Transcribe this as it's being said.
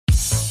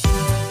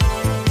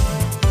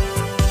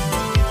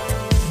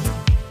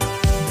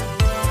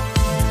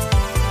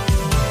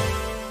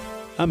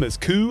I'm as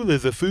cool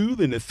as a fool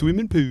in a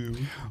swimming pool.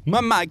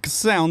 My mic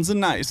sounds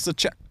nice.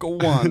 Check 1.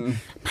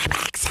 My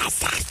mic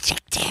sounds nice.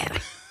 Check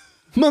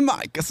 2. My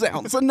mic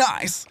sounds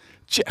nice.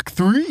 Check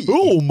 3.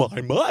 Oh, my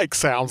mic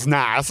sounds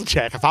nice.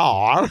 Check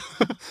 4.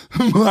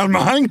 My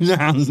mic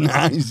sounds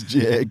nice.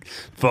 Check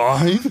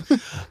 5.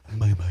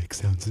 My mic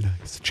sounds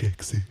nice.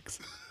 Check 6.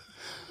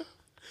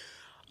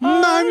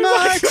 My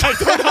mic.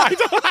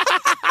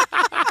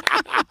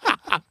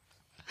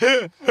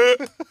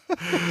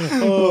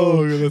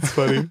 Oh, that's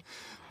funny.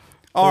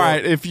 All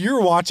right, if you're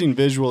watching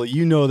visually,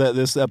 you know that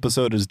this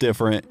episode is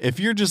different. If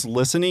you're just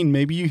listening,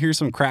 maybe you hear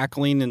some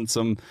crackling and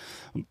some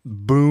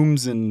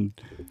booms and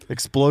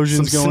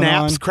explosions Some going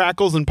snaps, on.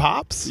 crackles, and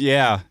pops.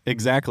 Yeah,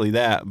 exactly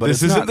that. But This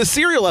it's isn't not, the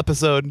serial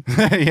episode.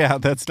 yeah,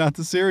 that's not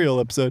the serial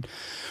episode.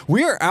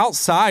 We are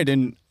outside,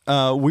 and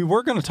we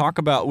were going to talk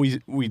about, we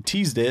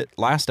teased it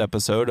last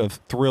episode of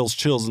Thrills,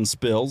 Chills, and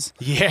Spills.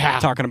 Yeah.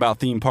 Talking about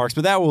theme parks,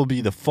 but that will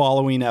be the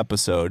following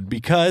episode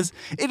because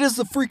it is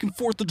the freaking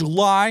 4th of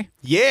July.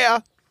 Yeah.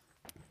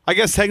 I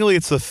guess technically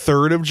it's the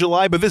 3rd of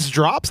July, but this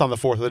drops on the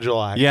 4th of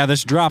July. Yeah,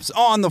 this drops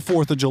on the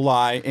 4th of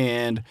July.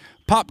 And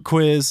pop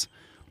quiz,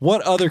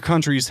 what other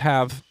countries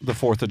have the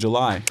 4th of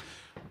July?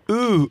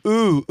 Ooh.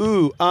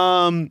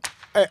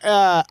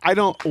 I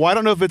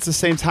don't know if it's the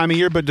same time of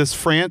year, but does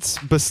France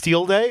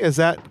Bastille Day, is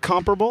that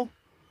comparable?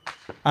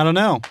 I don't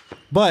know.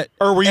 But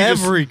Or were you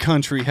every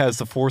country has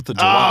the 4th of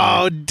July.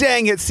 Oh,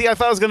 dang it. See, I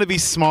thought I was going to be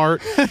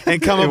smart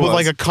and come up with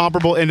like a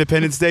comparable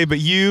Independence Day, but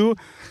you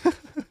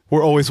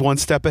were always one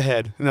step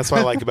ahead, and that's what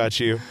I like about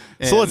you.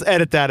 So let's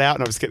edit that out.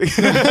 No, I'm just kidding.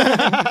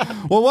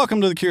 Well,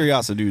 welcome to the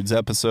Curiosity Dudes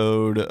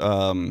episode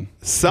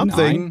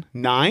Something.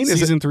 9? Is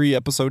Season it? 3,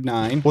 episode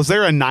 9. Was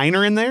there a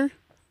 9er in there?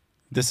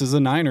 This is a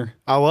 9er.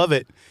 I love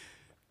it.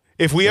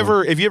 If you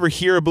ever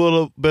hear a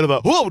little bit of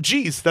a whoa,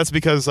 geez, that's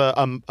because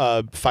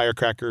a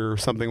firecracker or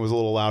something was a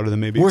little louder than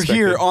maybe We're expected.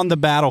 here on the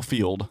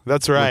battlefield.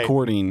 That's right.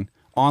 Recording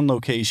on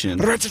location.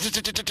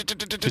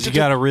 Because you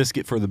got to risk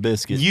it for the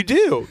biscuit. You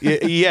do.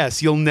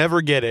 Yes, you'll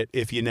never get it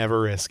if you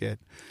never risk it.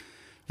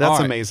 That's All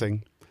right.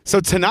 amazing. So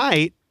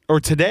tonight or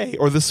today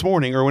or this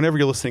morning or whenever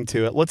you're listening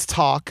to it, let's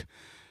talk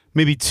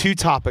maybe 2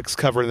 topics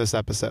covered in this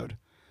episode.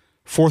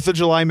 4th of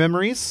July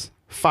memories,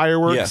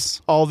 fireworks,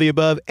 Yes. all the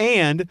above.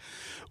 And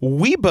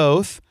we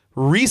both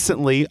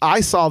recently,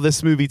 I saw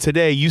this movie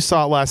today. You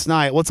saw it last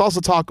night. Let's also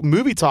talk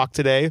movie talk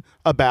today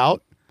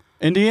about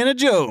Indiana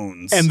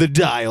Jones. And the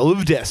Dial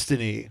of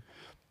Destiny.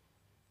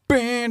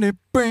 Wait, that's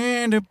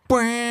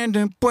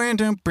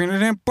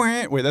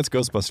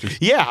Ghostbusters.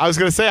 Yeah, I was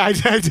going to say, I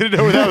didn't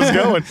know where that was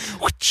going.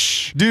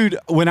 Dude,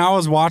 when I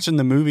was watching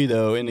the movie,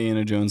 though,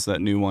 Indiana Jones, that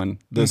new one,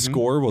 the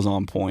score was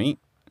on point.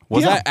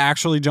 Was Yeah. that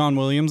actually John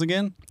Williams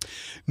again?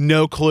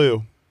 No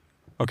clue.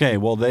 Okay,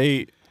 well,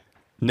 they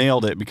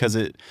nailed it because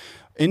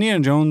Indiana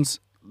Jones,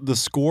 the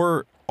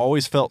score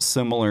always felt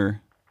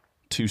similar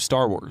to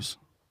Star Wars.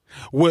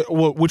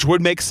 Which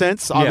would make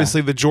sense. Obviously,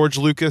 the George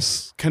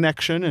Lucas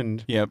connection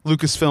and Yep.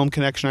 Lucasfilm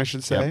connection, I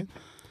should say. Yep.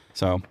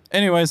 So,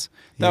 anyways,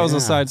 that was Yeah.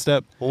 a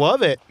sidestep.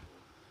 Love it.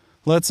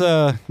 Let's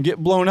get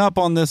blown up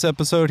on this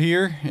episode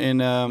here.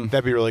 And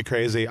That'd be really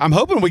crazy. I'm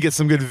hoping we get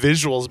some good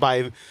visuals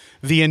by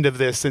the end of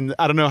this, and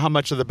I don't know how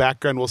much of the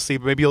background we'll see,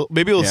 but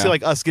maybe you'll see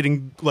like us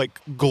getting like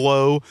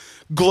glow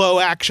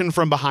action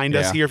from behind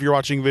us Yeah. here if you're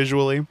watching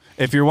visually.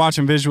 if you're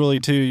watching visually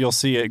too, you'll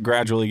see it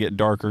gradually get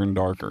darker and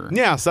darker.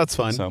 Yeah, so that's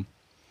fun. So,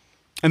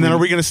 And then are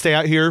we going to stay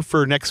out here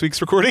for next week's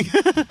recording?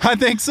 I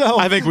think so.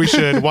 I think we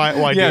should.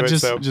 Why yeah, do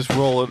just it? So just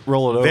roll it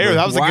over. there,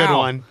 that was a good Wow.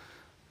 one.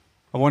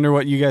 I wonder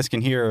what you guys can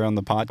hear on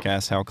the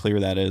podcast, how clear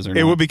that is or It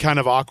not. would be kind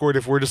of awkward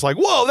if we're just like,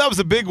 whoa, that was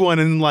a big one,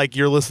 and like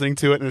you're listening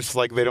to it and it's just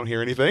like they don't hear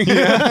anything.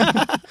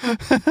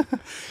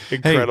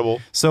 Incredible.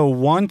 Hey, so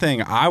one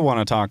thing I want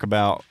to talk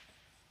about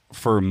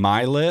for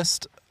my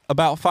list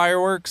about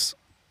fireworks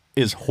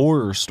is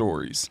horror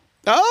stories.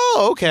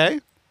 Oh, okay.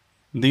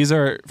 These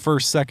are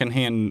first,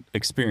 secondhand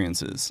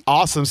experiences.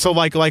 Awesome. So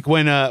like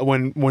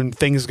when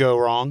things go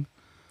wrong.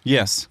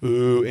 Yes.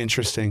 Ooh,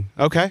 interesting.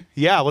 Okay.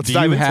 Yeah, let's Do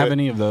dive you into have it.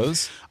 any of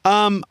those?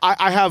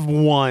 I have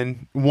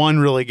one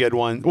really good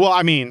one. Well,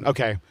 I mean,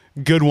 okay.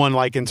 Good one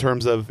like in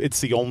terms of it's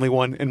the only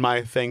one in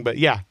my thing, but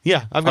yeah,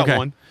 I've got Okay.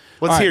 one.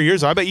 Let's All hear right.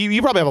 yours. I bet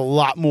you probably have a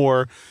lot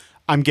more,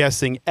 I'm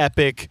guessing,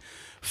 epic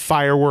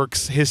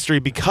fireworks history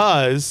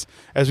because,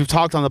 as we've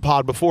talked on the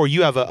pod before,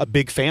 you have a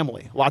big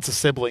family, lots of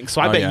siblings.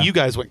 So I Oh, bet yeah. you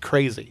guys went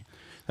crazy.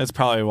 That's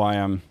probably why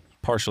I'm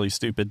partially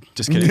stupid.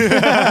 Just kidding.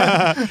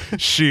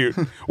 Shoot.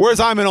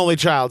 Whereas I'm an only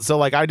child, so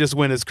like I just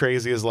went as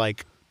crazy as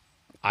like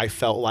I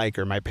felt like,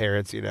 or my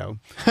parents, you know.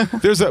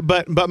 There's a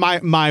but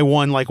my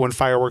one like when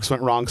fireworks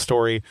went wrong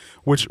story,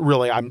 which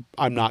really I'm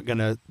not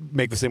gonna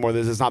make this anymore.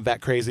 This is not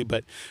that crazy,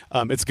 but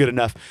it's good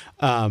enough.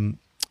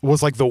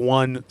 Was like the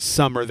one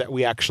summer that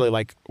we actually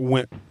like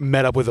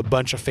met up with a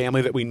bunch of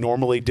family that we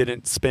normally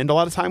didn't spend a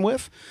lot of time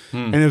with,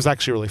 and it was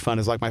actually really fun.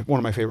 It's like one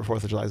of my favorite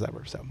 4th of Julys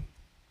ever. So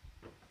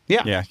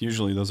yeah. Yeah,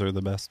 usually those are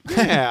the best.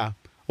 Yeah.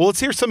 Well, let's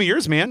hear some of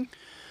yours, man.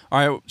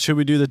 All right, should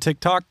we do the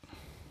TikTok?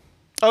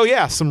 Oh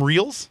yeah, some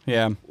reels.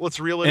 Yeah. Let's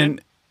reel it in.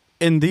 And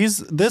and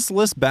this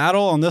list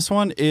battle on this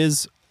one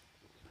is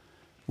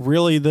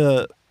really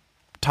the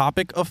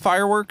topic of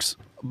fireworks,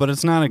 but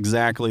it's not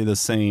exactly the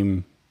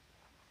same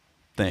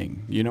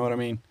thing. You know what I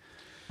mean?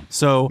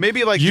 So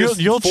maybe like you'll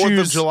just 4th of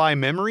choose, July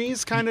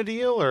memories kind of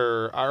deal,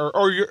 or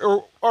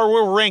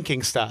we're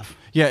ranking stuff.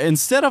 yeah,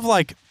 instead of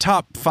like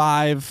top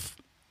 5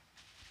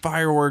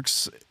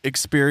 fireworks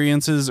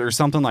experiences or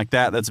something like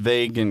that that's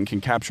vague and can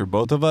capture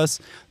both of us,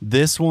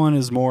 this one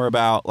is more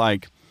about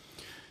like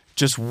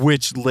just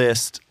which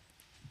list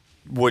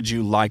would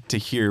you like to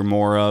hear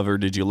more of, or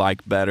did you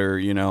like better,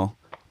 you know,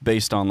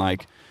 based on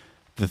like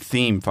the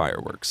theme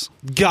fireworks.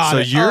 Got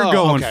it. So you're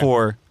going okay.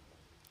 for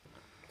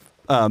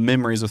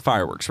memories with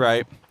fireworks,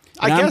 right?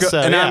 And I guess so,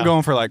 And yeah. I'm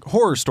going for like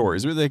horror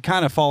stories. They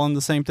kind of fall in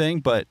the same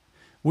thing, but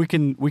we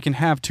can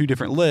have 2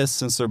 different lists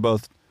since they're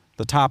both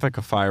the topic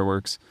of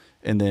fireworks,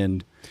 and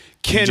then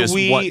Can just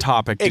we what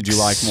topic did you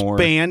like more?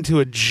 expand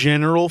to a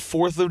general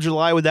 4th of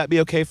July? Would that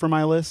be okay for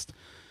my list?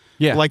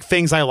 Yeah. Like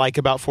things I like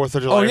about 4th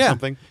of July oh or yeah.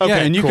 something? Yeah,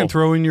 and you cool. can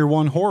throw in your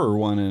one horror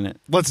one in it.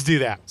 Let's do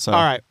that. So-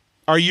 All right.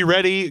 Are you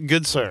ready,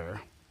 good sir?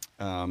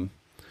 Let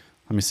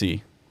me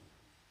see.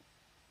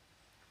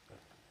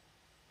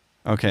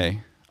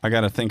 Okay, I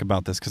got to think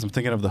about this because I'm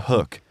thinking of The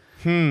Hook.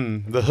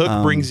 The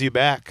hook brings you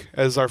back,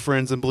 as our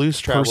friends in Blues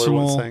Traveler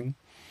would personal-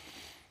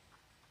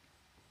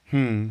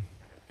 sing.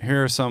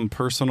 Here are some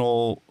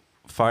personal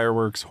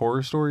fireworks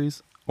horror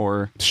stories,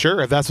 or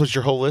Sure, if that's what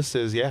your whole list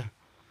is, yeah.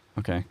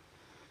 okay.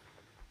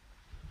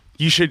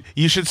 You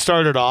should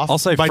start it off I'll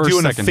say by first,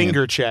 doing a second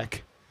finger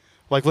check.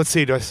 Like, let's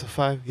see, do I say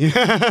 5?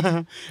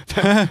 Yeah.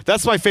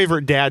 That's my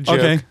favorite dad joke.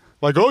 Okay.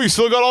 Like, oh, you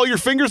still got all your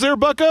fingers there,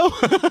 bucko?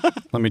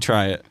 Let me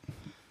try it.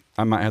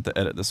 I might have to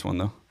edit this one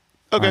though.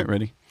 Okay. All right,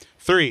 ready?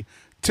 3,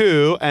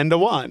 2, and a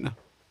 1.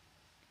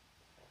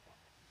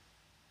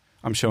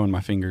 I'm showing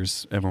my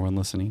fingers, everyone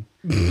listening.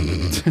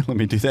 Let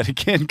me do that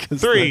again.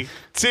 3,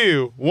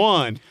 2,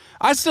 1.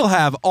 I still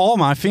have all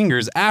my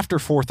fingers after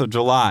 4th of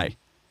July.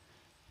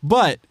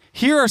 But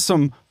here are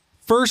some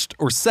first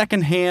or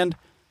second hand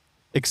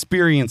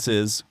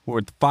experiences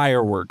with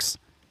fireworks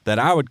that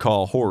I would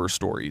call horror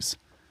stories.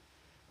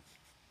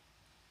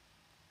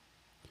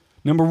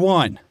 Number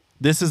 1,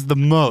 this is the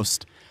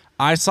most.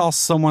 I saw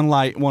someone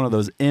light one of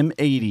those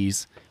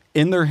M80s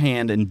in their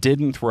hand and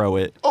didn't throw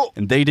it. Oh.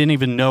 And they didn't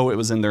even know it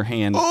was in their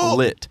hand,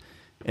 lit,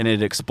 and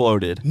it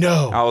exploded.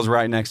 No. I was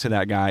right next to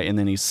that guy, and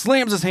then he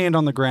slams his hand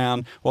on the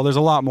ground. Well, there's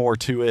a lot more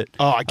to it.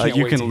 Oh, I can't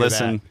You wait can to hear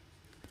listen that.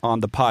 on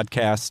the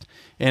podcast.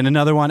 And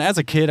another one, as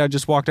a kid, I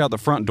just walked out the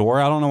front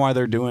door. I don't know why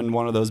they're doing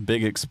one of those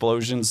big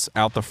explosions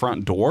out the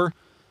front door.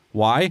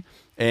 Why?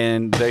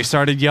 And they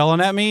started yelling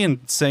at me and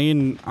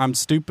saying I'm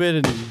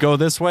stupid and go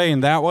this way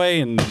and that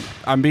way. And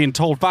I'm being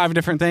told 5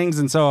 different things.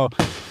 And so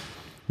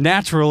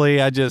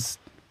naturally, I just,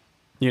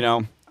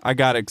 I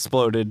got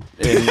exploded.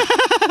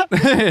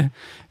 And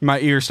my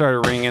ears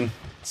started ringing.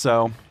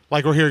 So,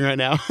 Like we're hearing right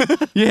now.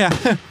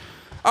 yeah.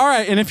 All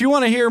right. And if you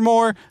want to hear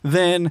more,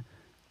 then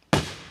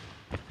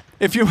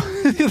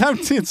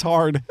it's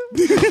hard.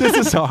 This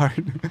is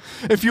hard.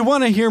 If you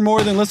want to hear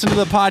more, then listen to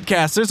the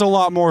podcast. There's a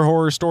lot more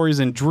horror stories,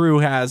 and Drew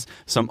has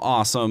some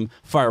awesome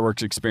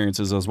fireworks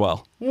experiences as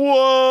well.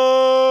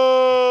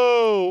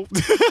 Whoa!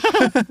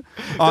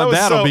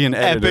 That'll be an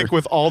editor. Epic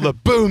with all the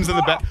booms in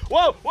the back.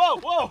 Whoa, whoa,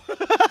 whoa!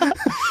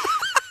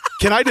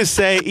 Can I just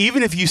say,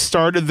 even if you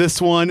started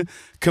this one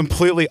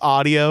completely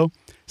audio,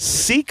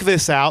 seek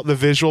this out, the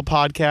visual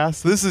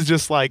podcast. This is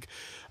just like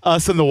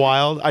us in the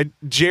wild.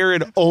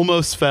 Jared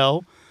almost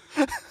fell,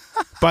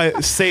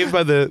 saved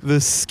by the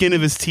skin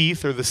of his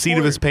teeth or the seat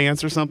of his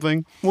pants or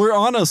something. We're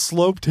on a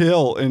sloped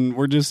hill, and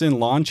we're just in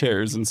lawn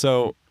chairs, and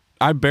so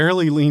I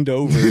barely leaned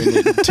over, and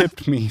it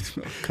tipped me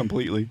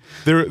completely.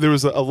 There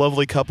was a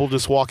lovely couple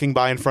just walking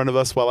by in front of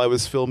us while I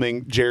was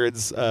filming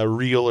Jared's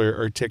reel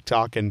or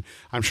TikTok, and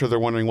I'm sure they're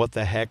wondering what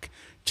the heck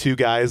 2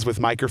 guys with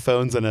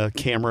microphones and a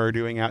camera are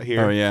doing out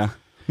here. Oh, yeah.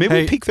 Maybe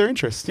Hey, we'll pique their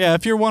interest. Yeah,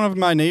 if you're one of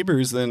my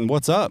neighbors, then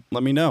what's up?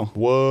 Let me know.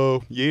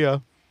 Whoa, yeah.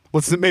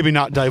 Let's maybe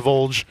not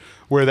divulge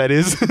where that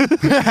is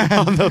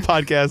on the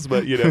podcast,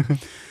 but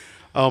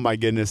oh my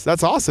goodness,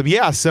 that's awesome.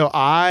 Yeah, so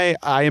I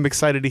am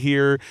excited to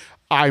hear.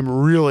 I'm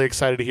really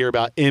excited to hear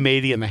about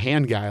M80 and the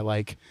hand guy.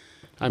 Like,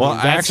 I mean,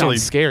 that I actually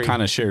sounds scary.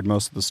 kind of shared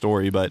most of the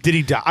story, but Did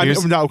he die? I mean,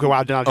 here's- no, okay,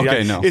 wow, did not he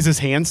Okay, die? no. Is his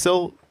hand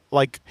still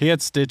like? he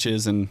had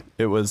stitches, and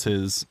it was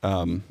his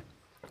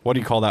what do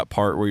you call that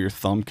part where your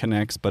thumb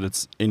connects, but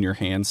it's in your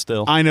hand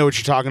still? I know what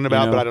you're talking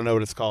about, know? but I don't know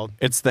what it's called.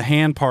 It's the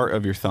hand part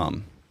of your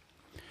thumb,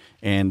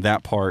 and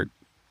that part,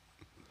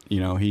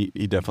 he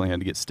definitely had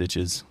to get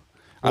stitches.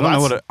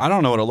 Well, I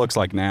don't know what it looks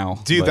like now,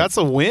 Dude, but that's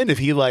a win if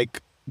he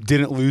like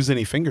didn't lose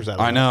any fingers out of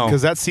it. I know.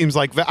 Because that seems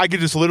like I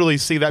could just literally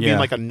see that being Yeah.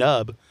 like a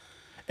nub.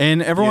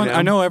 And everyone, You know?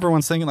 I know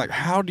everyone's thinking like,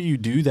 how do you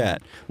do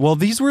that? Well,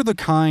 these were the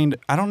kind,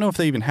 I don't know if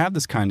they even have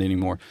this kind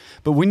anymore,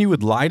 but when you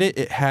would light it,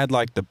 it had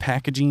like the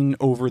packaging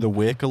over the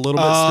wick a little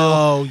bit still.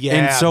 Oh, yeah,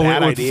 And so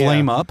bad it would idea.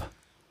 flame up.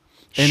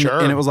 And, Sure.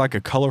 and it was like a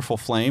colorful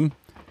flame.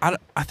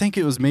 I think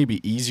it was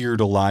maybe easier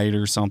to light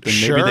or something.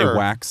 Maybe they Sure.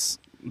 wax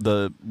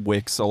the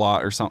wicks a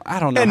lot or something. I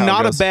don't know. And how it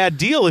not a goes. bad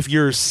deal if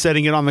you're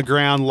setting it on the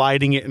ground,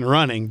 lighting it, and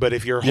running. But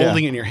if you're Yeah.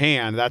 holding it in your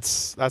hand,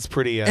 that's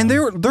pretty. And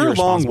they're long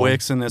irresponsible.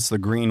 wicks, and it's the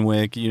green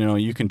wick. You know,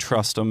 you can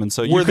trust them, and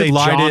so you Were could they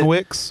light John it.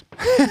 Wicks?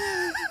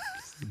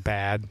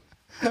 Bad.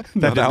 No,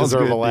 That didn't was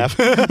deserve good. a laugh.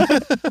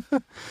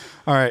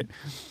 All right.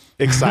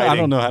 Exciting. I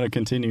don't know how to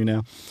continue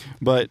now,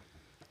 but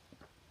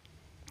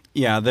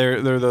yeah,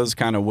 they're those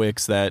kind of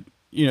wicks that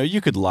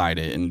you could light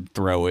it and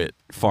throw it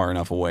far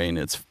enough away, and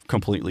it's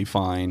completely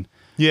fine.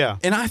 Yeah.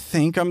 And I'm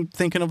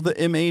thinking of the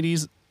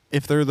M80s.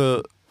 If they're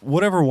the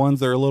whatever ones,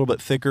 they're a little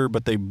bit thicker,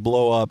 but they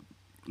blow up.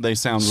 They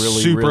sound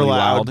really super really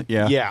loud.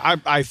 Yeah. Yeah.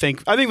 I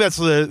think that's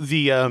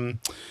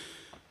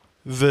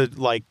the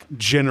like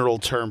general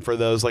term for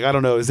those. Like, I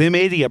don't know, is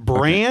M80 a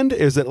brand?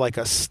 Is it like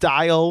a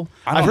style?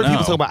 I've heard people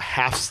know. talk about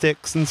half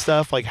sticks and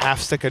stuff, like half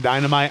stick of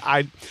dynamite.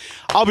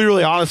 I'll be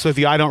really honest with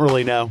you, I don't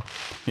really know.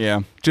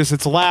 Yeah. Just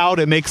it's loud,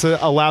 it makes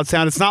a loud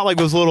sound. It's not like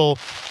those little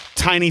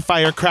tiny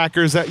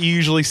firecrackers that you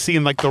usually see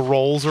in like the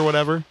rolls or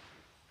whatever.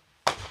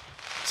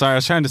 Sorry, I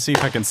was trying to see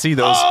if I can see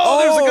those. Oh,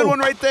 there's a good one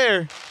right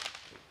there.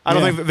 I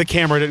don't Yeah. think the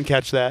camera didn't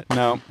catch that.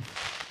 No.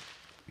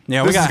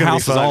 Yeah, This we is got gonna be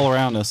houses fun. all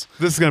around us.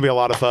 This is going to be a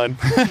lot of fun.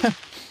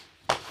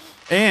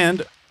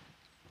 And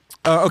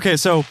okay,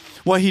 so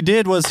what he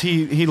did was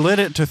he lit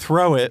it to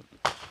throw it,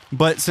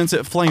 but since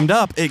it flamed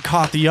up, it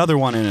caught the other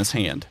one in his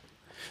hand.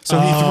 So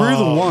he threw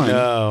the one,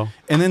 No.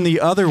 and then the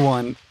other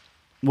one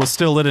was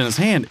still lit in his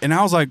hand. And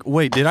I was like,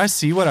 wait, did I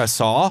see what I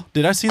saw?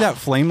 Did I see that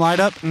flame light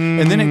up? And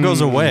then it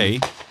goes away,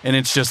 and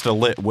it's just a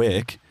lit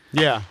wick.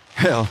 Yeah.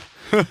 Hell,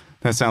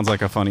 that sounds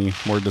like a funny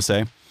word to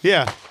say.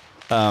 Yeah.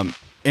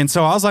 And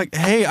so I was like,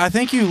 hey, I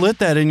think you lit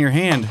that in your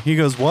hand. He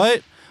goes,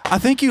 what? I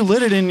think you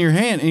lit it in your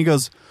hand. And he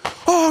goes,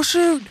 oh,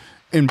 shoot.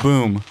 And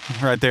boom,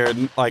 right there.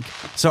 Like,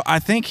 so I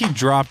think he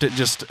dropped it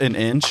just an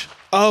inch.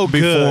 Oh,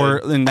 before,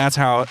 good. and that's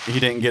how he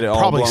didn't get it all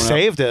Probably blown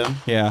saved him. up.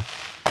 Yeah.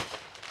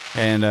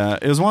 And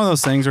it was one of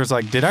those things where it's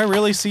like, did I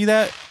really see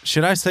that?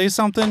 Should I say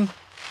something?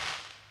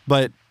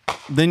 But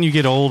then you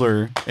get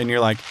older and you're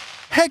like,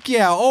 heck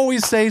yeah,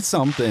 always say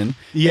something.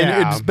 Yeah.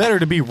 And it's better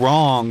to be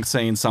wrong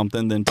saying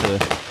something than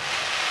to,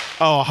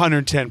 Oh,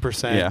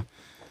 110%. yeah.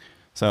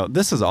 So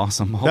this is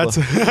awesome. All That's-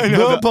 the, I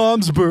know the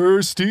bombs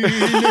bursting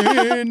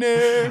in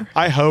air.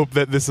 I hope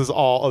that this is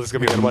all. Oh, this is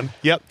going to be a good one.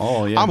 Yep.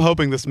 Oh, yeah. I'm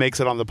hoping this makes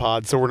it on the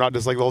pod so we're not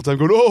just like the whole time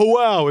going, oh,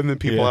 wow. And then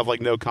people Yeah. have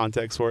like no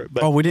context for it.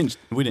 But Oh, we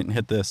didn't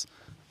hit this.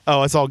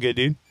 oh, it's all good,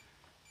 dude.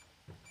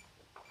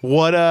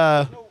 What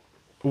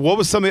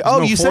was something? Oh,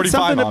 no you said 45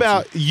 something option.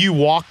 about you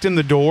walked in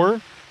the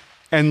door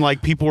and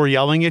like people were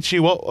yelling at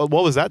you. What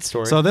was that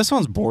story? So this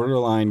one's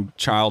borderline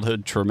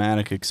childhood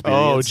traumatic oh,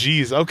 experience.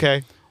 geez.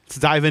 Okay. Let's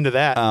dive into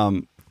that.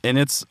 And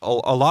it's a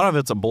lot of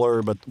it's a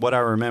blur, but what I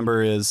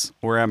remember is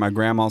we're at my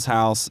grandma's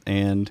house,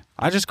 and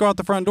I just go out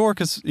the front door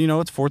because,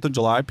 it's 4th of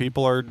July.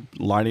 People are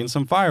lighting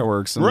some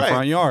fireworks in Right. the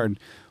front yard.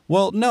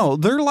 Well, no,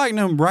 they're lighting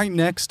them right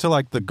next to,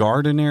 like, the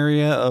garden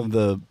area of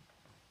the,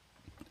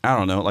 I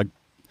don't know, like,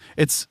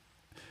 it's,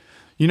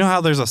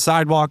 how there's a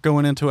sidewalk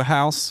going into a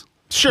house?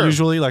 Sure.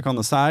 Usually, like, on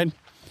the side?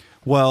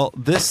 Well,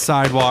 this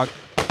sidewalk,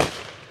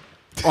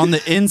 on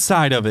the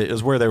inside of it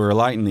is where they were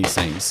lighting these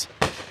things.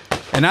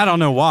 And I don't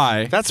know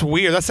why. That's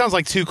weird. That sounds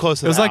like too close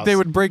to It was the like they house.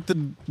 would break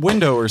the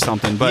window or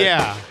something. But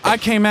Yeah. I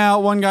came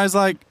out. One guy's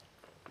like,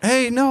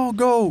 "Hey, no,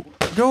 go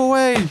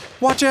away,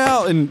 watch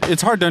out!" And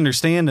it's hard to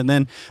understand. And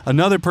then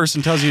another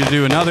person tells you to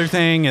do another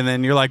thing, and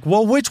then you're like,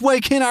 "Well, which way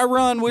can I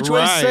run? Which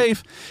way's Right.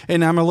 safe?"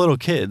 And I'm a little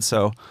kid,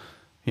 so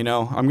I'm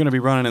going to be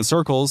running in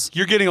circles.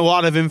 You're getting a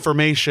lot of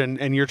information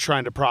and you're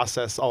trying to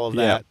process all of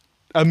Yeah. that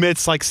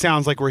amidst like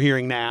sounds like we're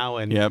hearing now.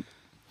 And Yep.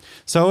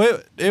 So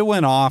it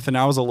went off, and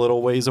I was a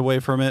little ways away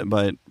from it,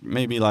 but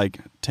maybe like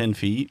 10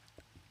 feet,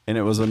 and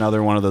it was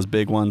another one of those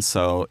big ones.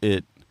 So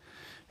it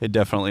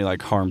definitely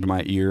like harmed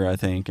my ear, I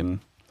think, and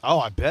oh,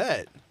 I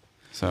bet.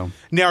 so.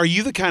 Now, are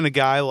you the kind of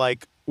guy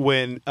like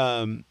when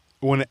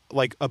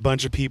like a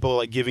bunch of people are,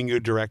 like giving you a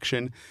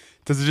direction?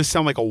 Does it just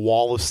sound like a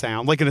wall of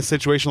sound, like in a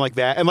situation like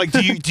that? And like,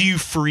 do you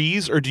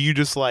freeze or do you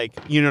just like,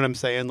 you know what I'm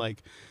saying,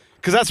 like?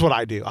 Because that's what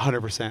I do,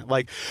 100%.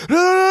 Like,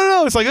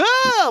 no. It's like,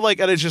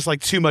 like, and it's just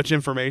like too much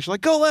information.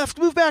 Like, go left,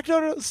 move back,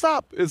 no,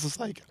 stop. It's just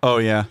like, Oh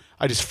yeah.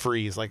 I just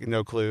freeze, like,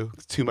 no clue.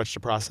 It's too much to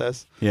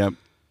process. Yep.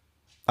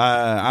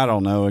 I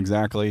don't know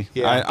exactly.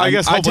 Yeah, I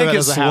guess I hopefully take that it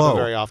doesn't happen slow.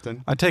 very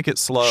often. I take it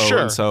slow. Sure.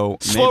 And so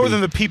slower maybe-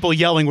 than the people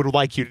yelling would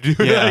like you to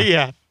do. Yeah.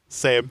 Yeah.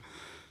 Same.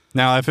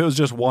 Now, if it was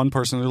just one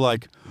person who's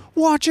like,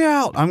 "Watch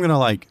out!" I'm gonna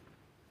like,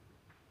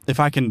 if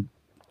I can,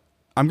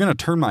 I'm gonna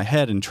turn my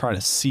head and try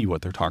to see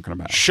what they're talking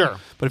about. Sure.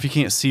 But if you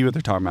can't see what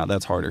they're talking about,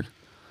 that's harder.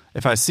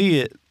 If I see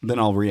it, then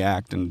I'll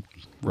react and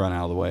run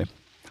out of the way.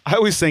 I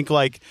always think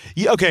like,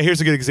 okay, here's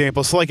a good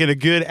example. So like in a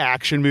good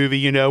action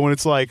movie, when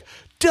it's like,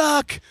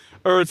 duck,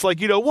 or it's like,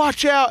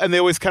 watch out, and they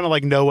always kind of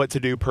like know what to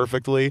do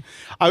perfectly.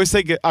 I always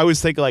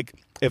think like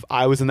if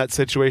I was in that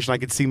situation, I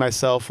could see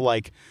myself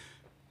like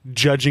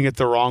judging it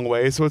the wrong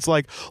way. So it's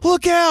like,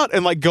 look out,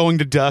 and like going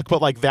to duck,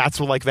 but like that's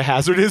what like the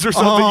hazard is or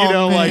something,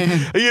 Oh, man.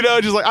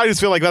 just like I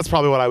just feel like that's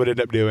probably what I would end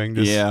up doing.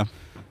 Just, Yeah.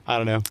 I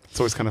don't know. It's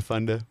always kind of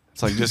fun to.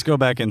 It's like, just go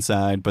back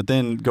inside. But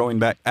then going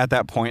back at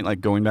that point,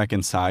 like going back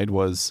inside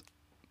was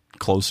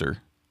closer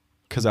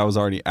because I was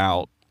already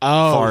out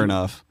far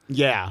enough.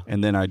 Yeah.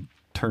 And then I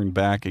turned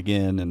back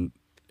again, and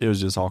it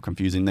was just all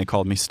confusing. They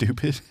called me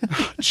stupid.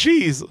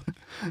 Jeez.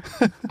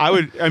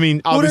 I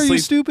mean, obviously. What, are you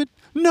stupid?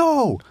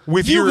 No.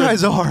 With you your,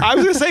 guys are. I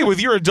was going to say,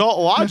 with your adult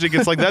logic,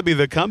 it's like that'd be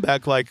the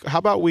comeback. Like, how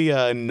about we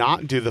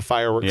not do the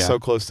fireworks so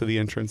close to the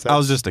entrance? I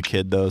was just a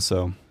kid, though,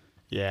 so.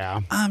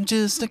 Yeah. I'm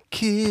just a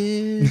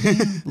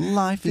kid.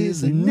 Life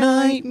is a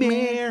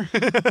nightmare.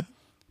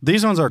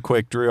 These ones are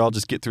quick, Drew. I'll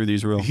just get through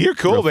these real You're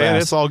cool, real man.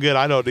 fast. It's all good.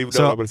 I don't even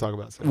know what to talk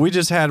about. So. We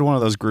just had one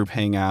of those group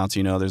hangouts.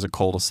 You know, there's a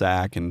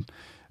cul-de-sac, and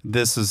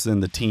this is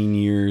in the teen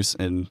years,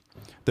 and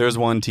there's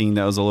one teen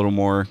that was a little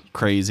more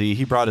crazy.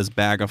 He brought his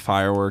bag of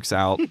fireworks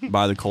out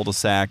by the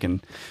cul-de-sac,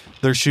 and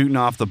they're shooting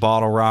off the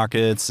bottle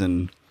rockets,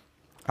 and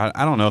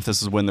I don't know if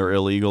this is when they're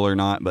illegal or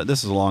not, but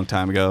this is a long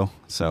time ago.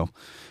 So,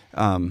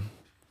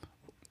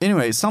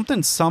 anyway,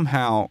 something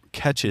somehow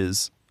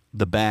catches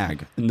the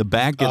bag, and the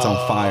bag gets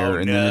on fire,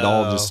 and then it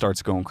all just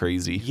starts going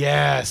crazy.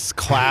 Yes,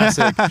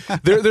 classic.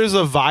 There's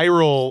a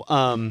viral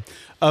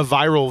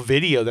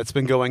video that's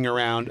been going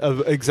around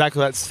of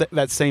exactly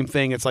that same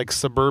thing. It's like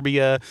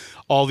suburbia,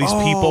 all these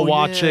people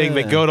watching.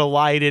 They go to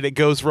light it, it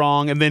goes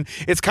wrong, and then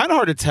it's kind of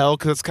hard to tell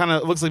because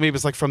it looks like maybe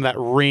it's like from that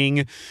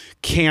Ring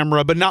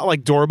camera, but not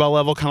like doorbell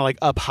level, kind of like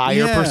up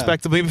higher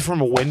perspective, maybe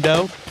from a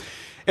window.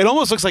 It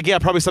almost looks like,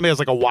 probably somebody has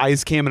like a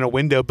Wise cam in a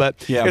window, but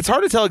it's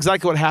hard to tell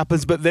exactly what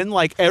happens. But then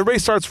like everybody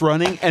starts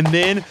running, and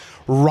then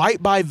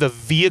right by the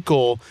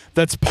vehicle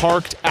that's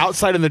parked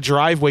outside in the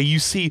driveway, you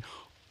see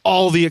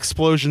all the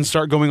explosions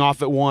start going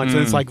off at once.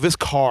 And it's like this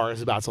car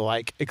is about to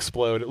like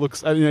explode. It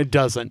looks, I mean, it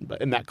doesn't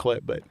but in that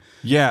clip, but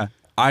yeah,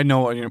 I know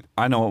what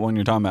one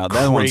you're talking about.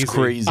 That one's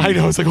crazy. I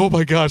know. It's like, oh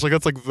my gosh, like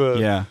that's like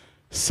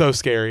so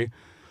scary.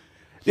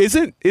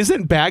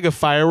 Isn't Bag of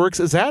Fireworks?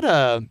 Isn't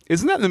that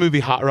in the movie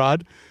Hot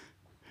Rod?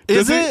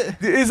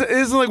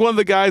 Isn't like one of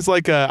the guys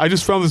like, I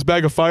just found this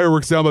bag of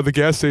fireworks down by the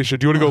gas station.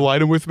 Do you want to go light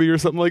them with me or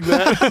something like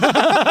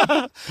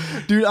that?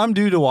 Dude, I'm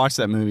due to watch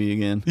that movie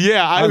again.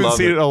 Yeah, I haven't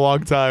seen it in a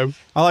long time.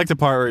 I like the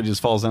part where it just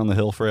falls down the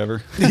hill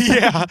forever.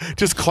 Yeah,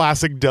 just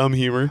classic dumb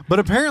humor. But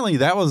apparently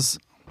that was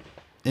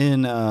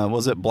in,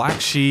 was it Black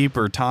Sheep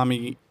or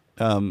Tommy?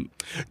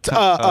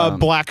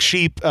 Black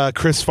Sheep,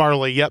 Chris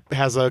Farley,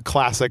 has a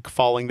classic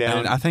falling down.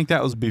 And I think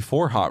that was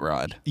before Hot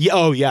Rod. Yeah,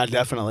 oh yeah,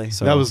 definitely.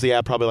 So, that was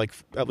probably like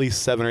at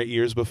least 7 or 8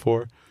 years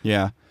before.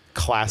 Yeah.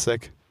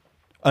 Classic.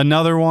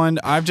 Another one,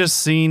 I've just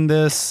seen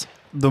this,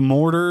 the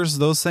mortars,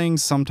 those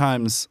things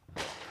sometimes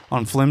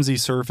on flimsy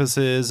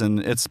surfaces, and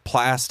it's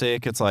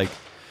plastic. It's like,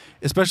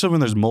 especially when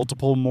there's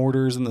multiple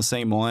mortars in the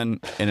same one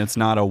and it's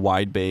not a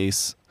wide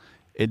base,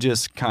 it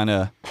just kind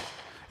of,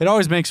 it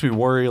always makes me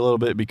worry a little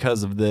bit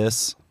because of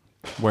this,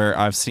 where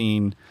I've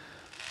seen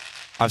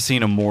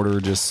a mortar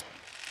just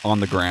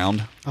on the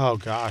ground. Oh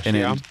gosh, and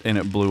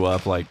it blew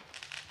up like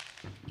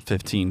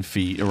 15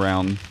 feet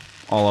around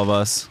all of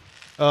us.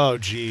 Oh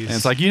geez. And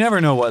it's like you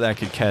never know what that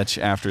could catch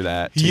after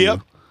that. Too.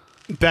 Yep.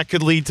 That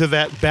could lead to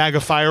that bag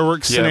of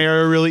fireworks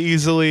scenario really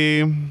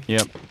easily.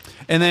 Yep.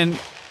 And then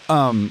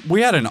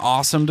we had an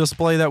awesome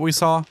display that we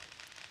saw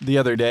the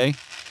other day,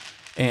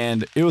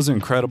 and it was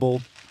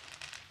incredible.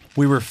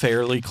 We were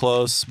fairly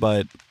close,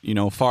 but,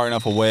 far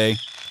enough away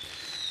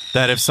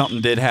that if something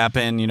did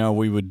happen,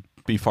 we would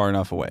be far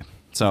enough away.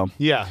 So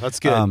yeah, that's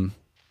good.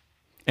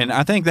 And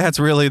I think that's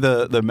really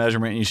the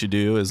measurement you should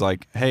do is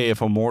like, hey,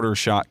 if a mortar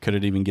shot, could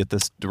it even get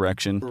this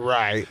direction?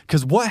 Right.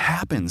 Because what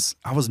happens,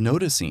 I was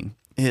noticing,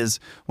 is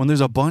when there's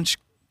a bunch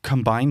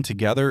combined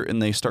together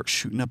and they start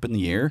shooting up in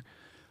the air,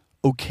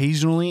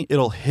 occasionally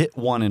it'll hit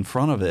one in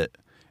front of it.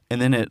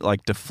 And then it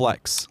like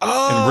deflects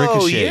and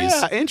ricochets.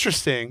 Yeah,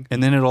 interesting.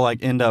 And then it'll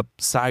like end up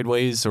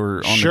sideways or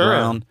on the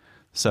ground.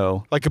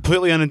 So like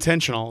completely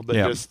unintentional, but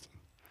just.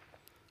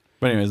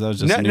 But anyways, that was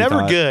just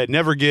never good.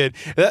 Never good.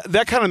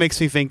 That kind of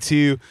makes me think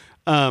too.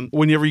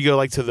 Whenever you go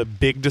like to the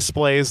big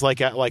displays,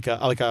 like at like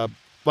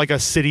a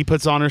city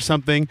puts on or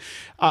something,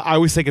 I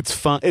always think it's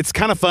fun. It's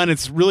kind of fun.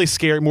 It's really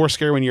scary, more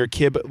scary when you're a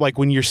kid. But like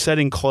when you're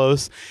setting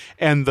close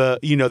and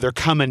they're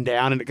coming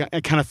down, and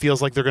it kind of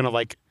feels like they're gonna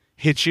like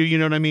hit you, you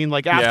know what I mean?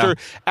 Like after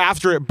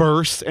it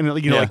bursts and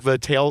like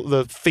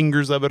the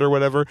fingers of it or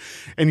whatever,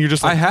 and you're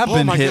just like, I have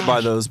been hit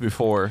by those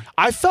before.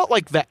 I felt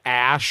like the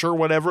ash or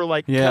whatever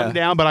come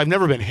down, but I've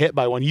never been hit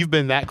by one. You've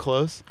been that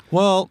close?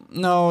 Well,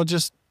 no,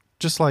 just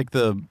like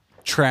the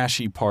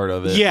trashy part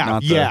of it.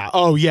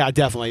 Oh yeah,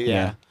 definitely.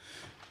 Yeah.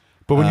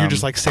 But when you're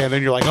just like standing there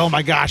and you're like, oh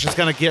my gosh, it's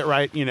gonna get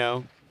right,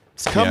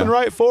 it's coming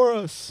right for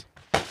us.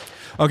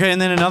 Okay,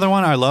 and then another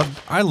one I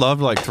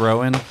loved like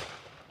throwing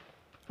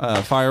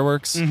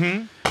fireworks.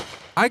 Mm-hmm.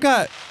 I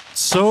got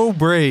so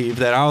brave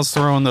that I was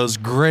throwing those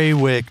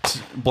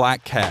gray-wicked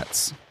black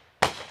cats.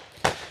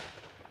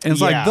 And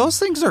it's like, those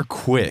things are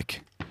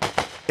quick.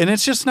 And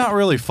it's just not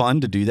really fun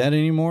to do that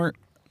anymore.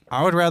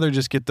 I would rather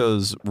just get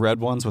those red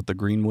ones with the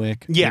green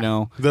wick,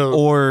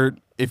 or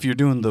if you're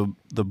doing the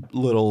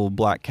little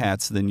black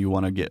cats, then you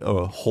want to get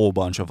a whole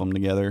bunch of them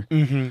together.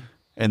 Mm-hmm.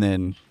 And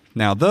then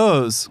Now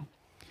those,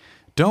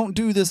 don't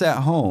do this at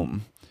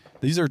home.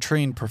 These are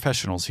trained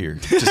professionals here.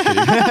 Just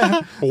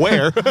kidding.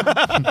 Where?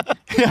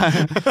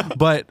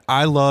 But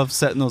I love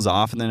setting those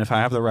off, and then if I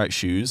have the right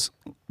shoes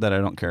that I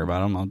don't care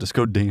about them, I'll just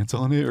go dance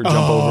on it or jump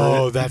over it.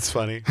 Oh, that's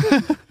funny.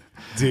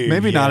 Dude,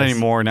 Maybe not yes.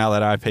 anymore now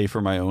that I pay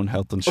for my own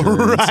health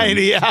insurance. Right,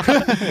 yeah.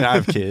 And I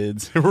have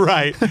kids.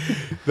 Right.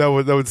 That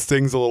would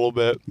stings a little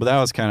bit. But that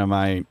was kind of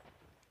my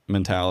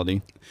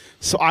mentality.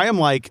 So I am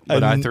like...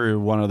 But I threw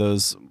one of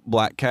those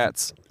black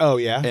cats, Oh,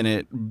 yeah? and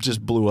it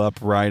just blew up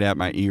right at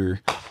my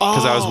ear.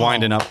 Because I was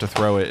winding up to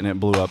throw it, and it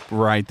blew up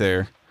right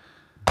there.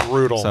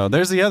 Brutal. So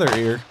there's the other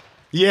ear.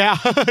 Yeah,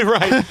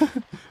 right.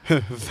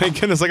 Thank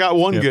goodness I got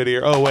one Yep. good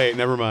ear. Oh, wait,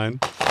 never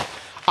mind.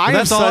 I am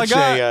that's all I such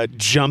got. a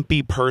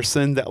jumpy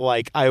person that,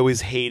 like, I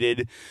always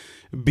hated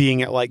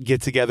being at, like,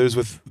 get-togethers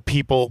with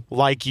people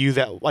like you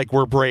that, like,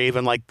 were brave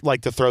and,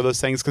 like to throw those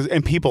things.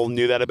 And people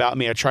knew that about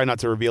me. I try not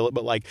to reveal it,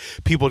 but, like,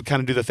 people would kind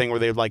of do the thing where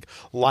they would, like,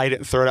 light it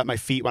and throw it at my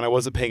feet when I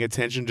wasn't paying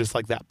attention, just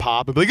like that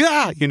pop. And be like,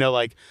 ah! You know,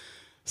 like,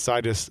 so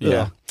I just,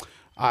 Yeah.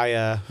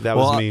 that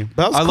was me. But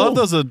that was I cool. love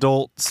those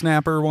adult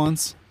snapper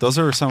ones. Those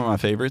are some of my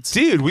favorites.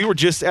 Dude, we were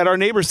just at our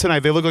neighbors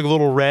tonight. They look like a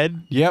little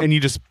red. Yep. And you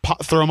just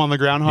throw them on the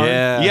ground hard.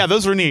 Yeah. Yeah,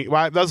 those were neat.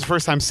 Well, that was the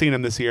first time seeing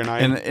them this year.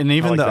 And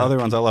even like the that. other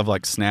ones, I love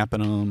like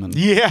snapping them. And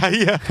Yeah,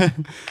 yeah.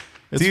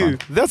 it's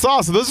Dude, fun. that's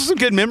awesome. Those are some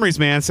good memories,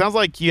 man. Sounds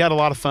like you had a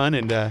lot of fun.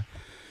 And,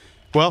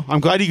 well, I'm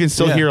glad you can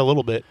still Yeah. hear a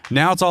little bit.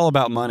 Now it's all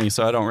about money,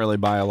 so I don't really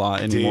buy a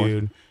lot anymore.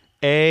 Dude,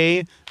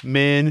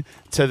 amen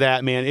to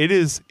that, man.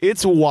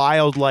 It's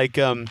wild. Like,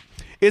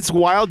 it's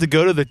wild to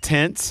go to the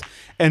tents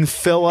and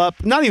fill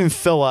up, not even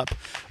fill up,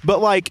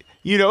 but like,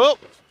 you know,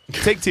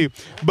 take two,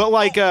 but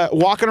like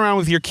walking around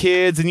with your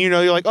kids and, you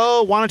know, you're like,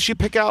 oh, why don't you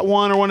pick out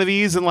one or one of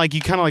these? And like, you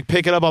kind of like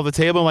pick it up off the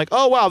table and like,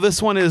 oh, wow,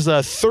 this one is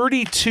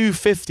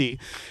 $32.50.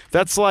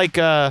 That's like,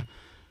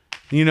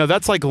 you know,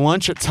 that's like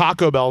lunch at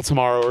Taco Bell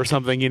tomorrow or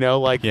something, you know,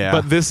 like, Yeah.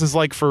 but this is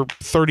like for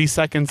 30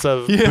 seconds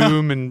of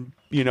boom and,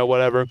 you know,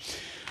 whatever.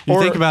 You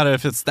Or- think about it,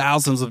 if it's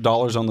thousands of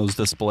dollars on those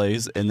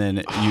displays, and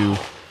then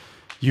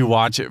you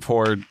watch it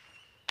for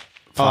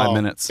 5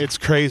 minutes. It's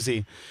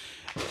crazy.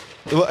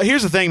 Well,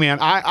 here's the thing, man.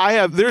 I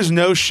have there's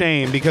no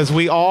shame because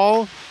we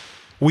all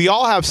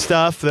have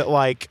stuff that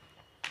like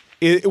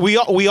we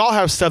all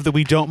have stuff that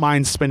we don't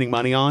mind spending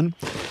money on.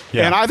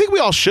 Yeah. And I think we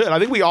all should. I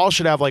think we all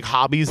should have like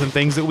hobbies and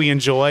things that we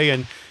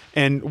enjoy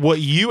and what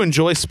you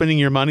enjoy spending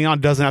your money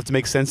on doesn't have to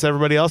make sense to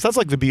everybody else. That's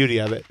like the beauty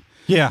of it.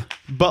 Yeah.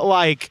 But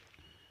like,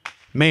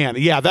 man,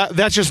 yeah,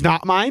 that's just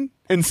not mine.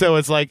 And so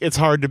it's like it's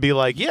hard to be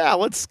like, yeah,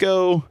 let's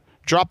go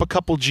drop a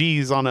couple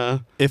G's on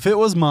a If it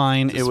was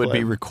mine, it would be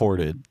Display.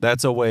 recorded.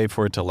 That's a way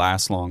for it to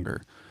last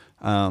longer.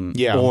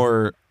 Yeah.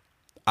 Or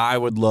I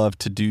would love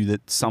to do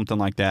something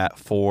like that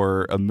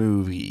for a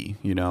movie.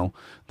 You know,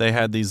 they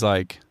had these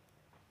like,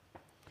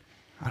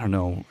 I don't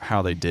know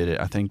how they did it.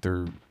 I think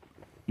they're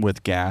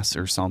with gas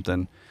or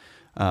something.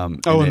 and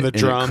it, the and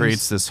drums. it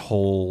creates this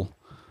whole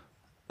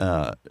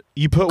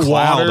you put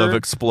cloud water of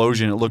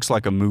explosion. It looks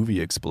like a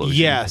movie explosion.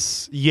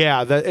 Yes,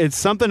 yeah. That it's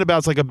something about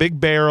it's like a big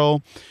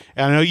barrel,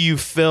 and I know you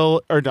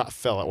fill or not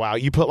fill it. Wow,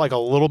 you put like a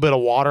little bit of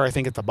water, I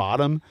think, at the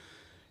bottom,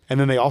 and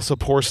then they also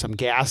pour some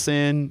gas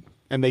in,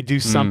 and they do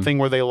something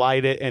where they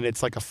light it, and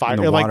it's like a fire.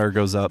 And the it, like, water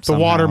goes up. the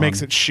water somehow,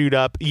 makes and- it shoot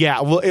up. Yeah,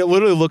 well, it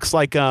literally looks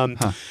like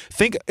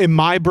think in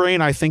my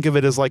brain I think of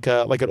it as like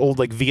an old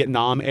like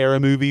Vietnam era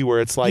movie where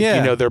it's like Yeah.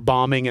 you know they're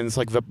bombing and it's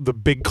like the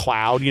big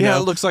cloud. You Yeah,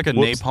 know, it looks like a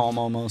Whoops. napalm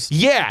almost.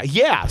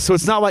 Yeah. So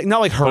it's not like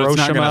But it's not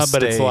Hiroshima, gonna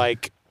but it's stay.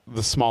 like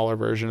the smaller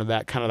version of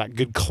that kind of that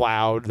good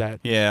cloud that.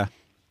 Yeah.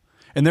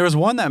 And there was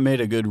one that made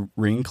a good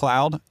ring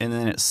cloud, and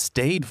then it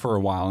stayed for a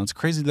while. And it's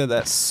crazy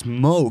that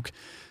smoke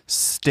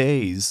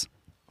stays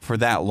for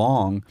that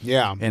long.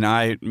 Yeah. And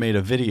I made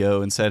a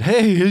video and said,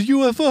 "Hey, a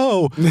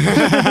UFO."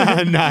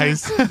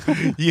 Nice.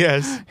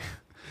 Yes.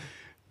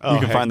 Oh, You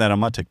can heck. find that on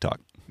my TikTok.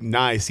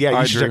 Nice. Yeah, you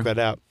All right, should Drew. check that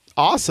out.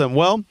 Awesome.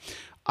 Well,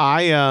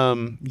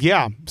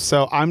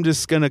 so I'm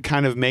just going to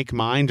kind of make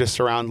mine just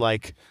around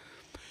like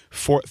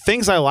for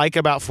things I like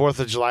about 4th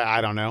of July. I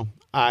don't know.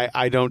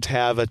 I don't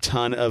have a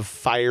ton of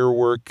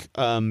firework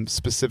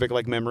specific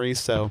like memories.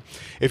 So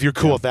if you're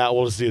cool with that,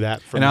 we'll just do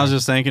that. And I was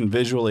just thinking,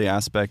 visually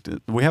aspect,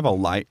 we have a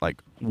light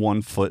like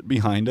 1 foot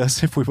behind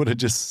us. If we would have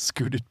just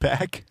scooted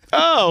back.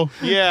 oh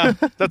yeah,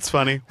 that's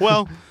funny.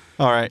 Well,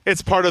 All right.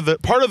 it's part of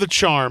the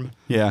charm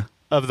Yeah.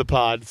 of the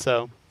pod.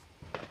 So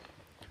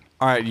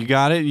All right. You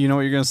got it? You know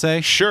what you're going to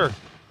say? sure.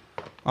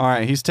 All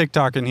right. He's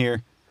TikToking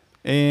here.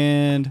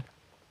 And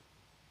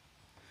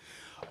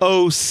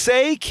Oh,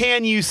 say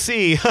can you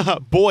see?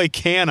 Boy,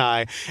 can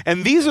I.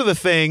 And these are the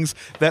things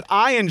that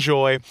I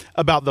enjoy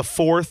about the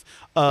 4th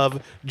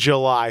of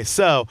July.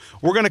 So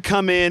we're going to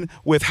come in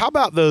with how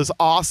about those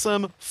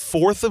awesome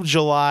 4th of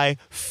July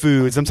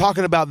foods? I'm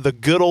talking about the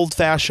good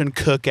old-fashioned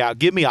cookout.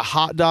 Give me a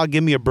hot dog,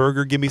 give me a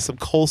burger, give me some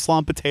coleslaw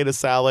and potato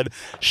salad.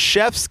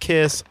 Chef's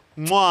kiss.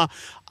 Mwah,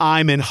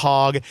 I'm in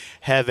hog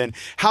heaven.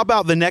 How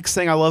about the next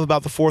thing I love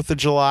about the 4th of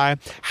July?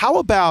 How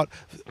about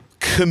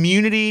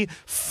community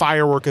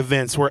firework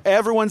events where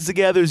everyone's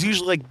together. There's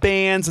usually like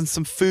bands and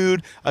some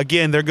food.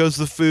 Again, there goes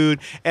the food,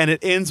 and it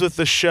ends with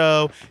the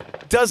show.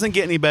 Doesn't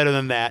get any better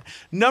than that.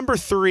 Number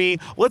 3,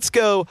 let's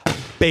go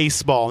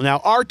baseball. Now,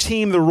 our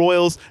team, the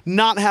Royals,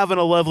 not having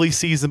a lovely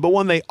season, but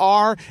when they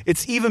are,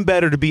 it's even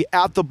better to be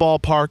at the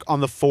ballpark on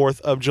the 4th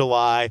of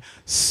July.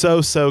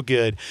 So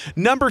good.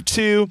 Number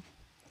 2,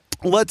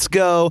 let's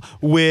go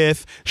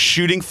with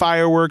shooting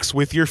fireworks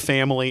with your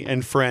family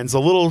and friends. A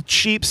little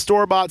cheap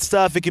store-bought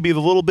stuff. It could be the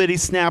little bitty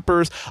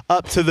snappers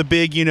up to the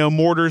big,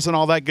 mortars and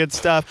all that good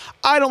stuff.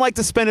 I don't like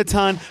to spend a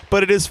ton,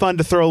 but it is fun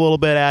to throw a little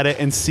bit at it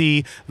and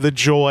see the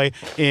joy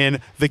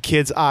in the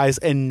kids' eyes.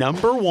 And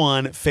number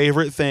 1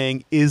 favorite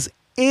thing is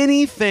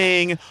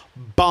anything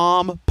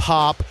bomb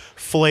pop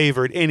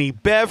flavored. Any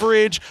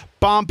beverage,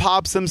 bomb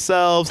pops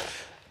themselves,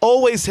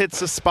 always hits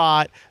the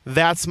spot.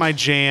 That's my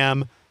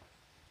jam.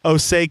 Oh,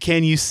 say,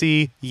 can you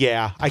see?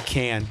 Yeah, I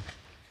can.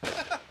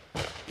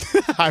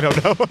 I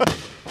don't know.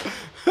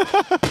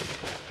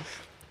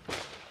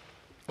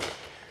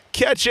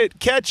 Catch it.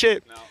 No,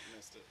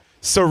 missed it.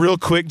 So real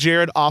quick,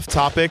 Jared, off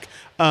topic.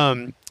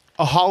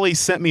 Holly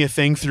sent me a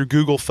thing through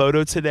Google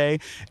Photo today,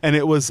 and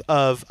it was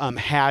of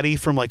Hattie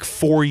from like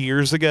 4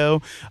 years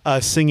ago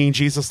singing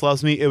Jesus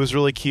Loves Me. It was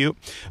really cute.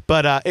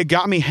 But it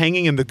got me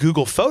hanging in the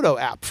Google Photo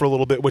app for a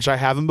little bit, which I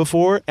haven't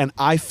before, and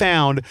I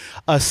found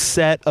a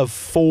set of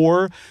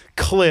 4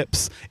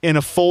 clips in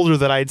a folder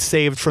that I had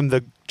saved from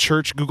the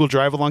church Google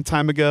Drive a long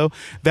time ago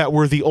that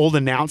were the old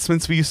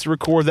announcements we used to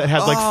record that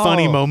had like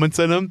funny moments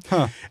in them.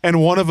 Huh. And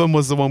one of them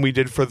was the one we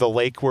did for the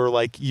lake where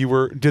like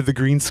did the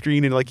green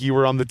screen and like you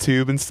were on the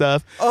tube and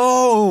stuff.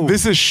 Oh,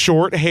 This is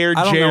short-haired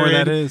I don't Jared. know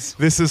where that is.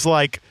 This is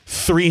like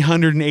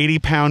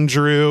 380-pound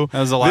Drew. that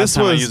was the last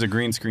time I used a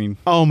green screen.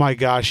 Oh my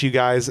gosh, you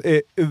guys!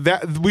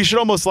 We should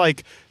almost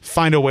like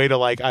find a way to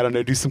like, I don't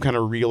know, do some kind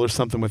of reel or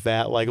something with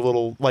that. Like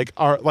little like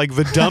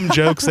the dumb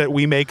jokes that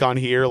we make on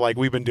here. Like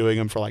we've been doing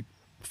them for like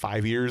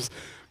 5 years,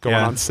 going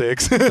on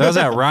 6. That was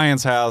at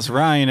Ryan's house.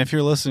 Ryan, if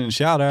you're listening,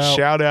 shout out.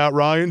 Shout out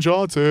Ryan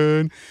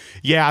Johnson.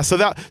 Yeah, so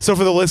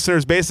for the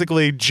listeners,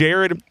 basically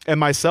Jared and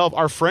myself,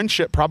 our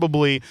friendship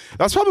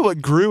that's probably what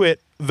grew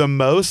it the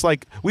most.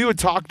 Like we would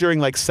talk during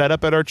like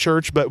setup at our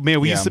church, but man,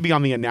 we used to be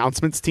on the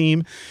announcements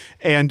team,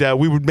 and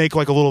we would make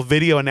like a little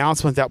video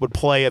announcement that would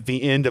play at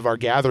the end of our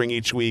gathering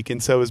each week.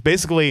 And so it was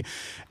basically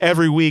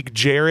every week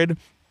Jared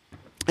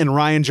and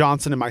Ryan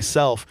Johnson and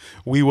myself,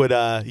 we would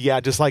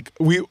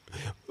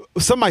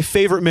some of my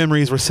favorite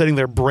memories were sitting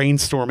there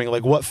brainstorming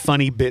like what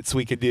funny bits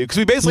we could do, because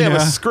we basically have a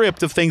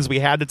script of things we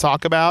had to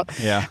talk about.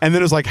 Yeah. And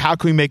then it was like, how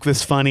can we make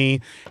this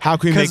funny? How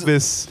can we make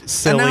this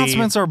silly?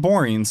 Announcements are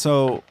boring,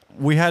 so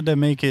we had to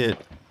make it,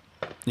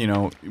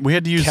 we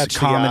had to use Catch the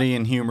comedy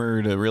and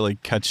humor to really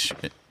catch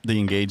the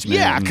engagement.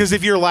 Yeah, because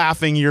if you're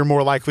laughing, you're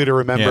more likely to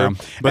remember. Yeah.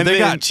 But And they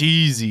then- got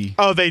cheesy.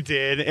 Oh, they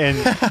did. And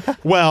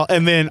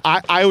and then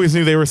I always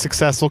knew they were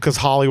successful because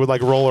Holly would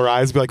like roll her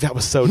eyes, be like, that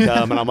was so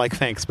dumb. And I'm like,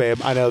 thanks, babe.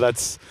 I know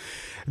that's.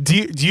 Do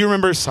you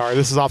remember, sorry,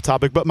 this is off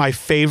topic, but my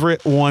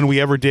favorite one we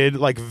ever did,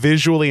 like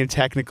visually and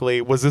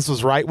technically,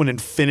 was right when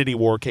Infinity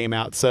War came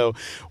out. So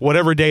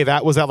whatever day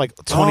that was at, like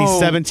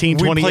 2017, we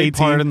 2018. played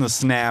part in the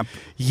snap.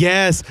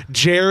 Yes,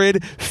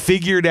 Jared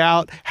figured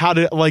out how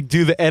to like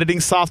do the editing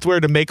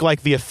software to make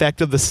like the effect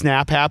of the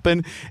snap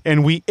happen,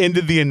 and we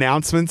ended the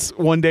announcements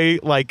one day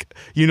like,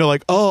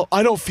 oh,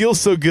 I don't feel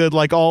so good,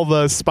 like all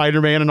the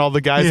Spider-Man and all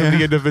the guys at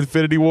the end of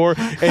Infinity War,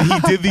 and he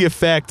did the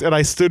effect, and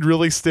I stood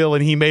really still,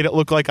 and he made it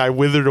look like I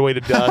withered away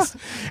to dust.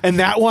 And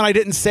that one I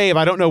didn't save.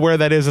 I don't know where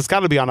that is. It's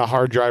got to be on a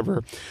hard drive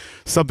or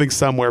something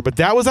somewhere. But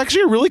that was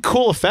actually a really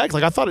cool effect.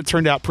 Like I thought it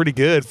turned out pretty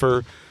good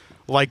for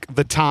like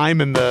the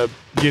time and the.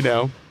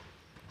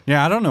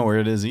 Yeah, I don't know where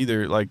it is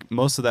either. Like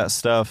most of that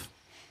stuff.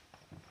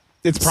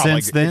 It's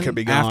probably Since then, it could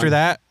be gone. after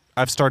that,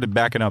 I've started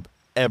backing up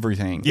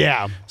everything.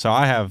 Yeah. So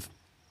I have.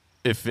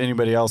 If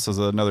anybody else is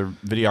another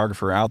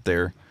videographer out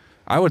there,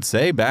 I would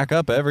say back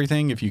up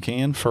everything if you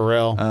can. For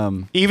real.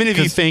 Even if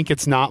you think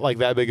it's not like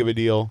that big of a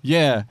deal.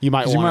 Yeah, You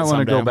might want it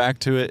to go someday. back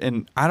to it,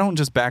 and I don't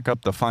just back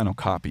up the final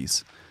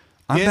copies.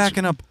 I'm Yeah,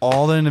 backing up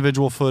all the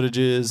individual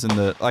footages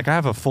and I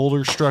have a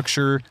folder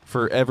structure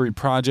for every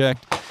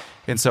project,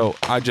 and so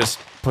I just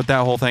put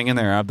that whole thing in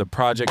there. I have the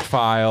project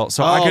file,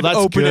 so I could that's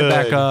open it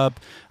back good. up.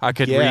 I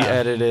could Yeah.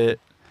 re-edit it.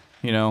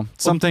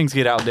 Some things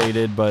get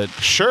outdated, but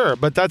Sure,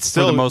 but that's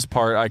still for the most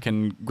part, I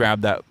can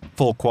grab that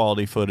full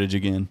quality footage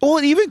again. Well,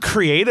 and even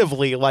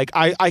creatively, like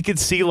I could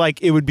see like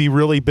it would be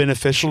really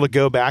beneficial to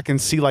go back and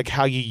see like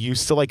how you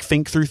used to like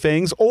think through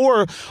things,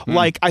 or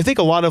like I think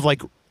a lot of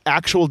like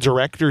actual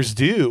directors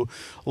do,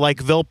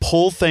 like they'll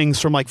pull things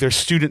from like their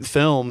student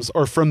films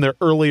or from their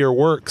earlier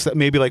works that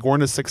maybe like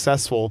weren't as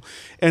successful,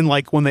 and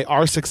like when they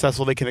are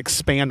successful, they can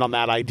expand on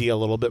that idea a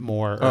little bit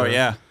more. Oh or,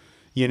 yeah.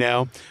 It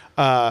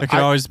It could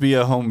always be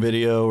a home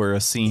video or a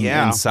scene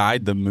Yeah.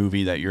 inside the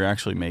movie that you're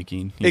actually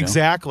making. you know?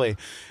 Exactly.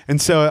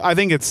 And so I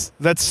think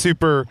that's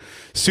super,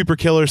 super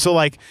killer. So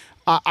like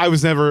I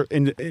was never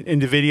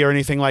into video or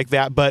anything like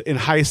that, but in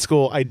high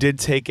school I did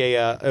take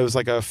it was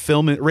like a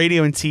film,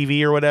 radio and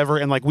TV or whatever,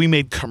 and like we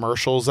made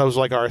commercials. That was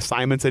like our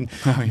assignments, and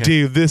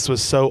dude, this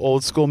was so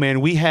old school,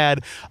 man. We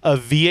had a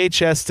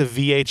VHS to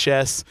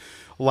VHS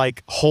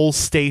like whole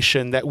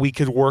station that we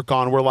could work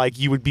on, where like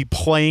you would be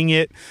playing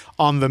it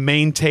on the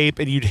main tape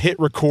and you'd hit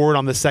record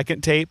on the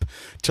second tape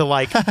to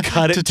like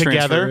cut it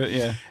together.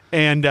 Yeah.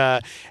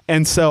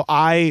 And so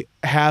I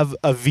have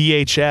a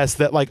VHS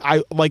that like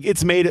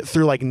it's made it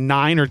through like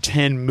 9 or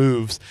 10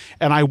 moves,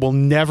 and I will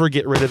never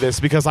get rid of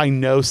this because I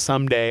know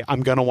someday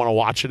I'm gonna want to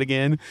watch it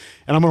again,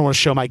 and I'm gonna want to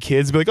show my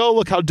kids, be like, oh,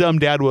 look how dumb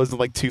Dad was in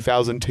like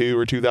 2002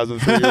 or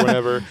 2003 or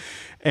whatever.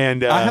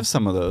 And I have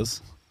some of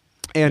those.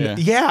 And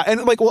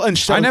and like, well, and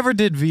so I never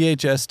did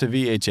VHS to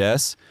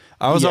VHS.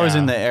 I was always Yeah.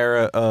 in the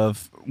era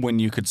of when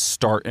you could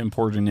start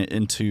importing it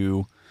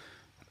into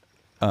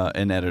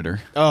an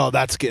editor, oh,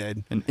 that's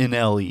good. an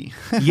NLE.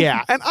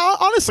 Yeah, and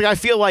honestly, I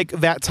feel like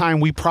that time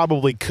we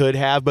probably could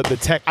have,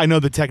 but I know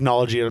the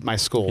technology at my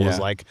school was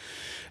Yeah. like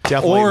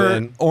definitely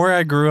then. Or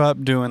I grew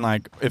up doing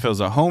like, if it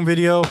was a home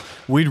video,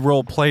 we'd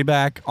roll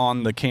playback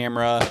on the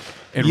camera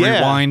and Yeah.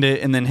 rewind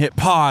it and then hit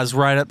pause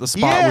right at the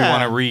spot we Yeah.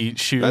 want to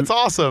reshoot. That's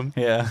awesome.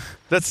 Yeah.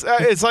 That's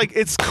it's like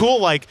it's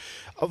cool, like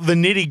the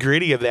nitty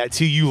gritty of that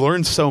too. You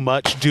learn so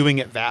much doing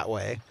it that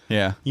way.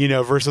 Yeah. You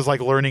know, versus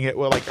like learning it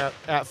like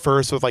at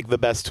first with like the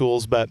best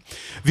tools. But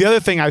the other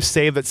thing I've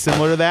saved that's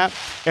similar to that,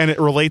 and it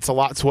relates a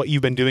lot to what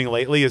you've been doing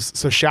lately, is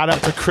so shout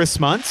out to Chris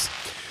Muntz,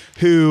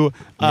 who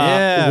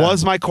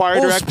was my choir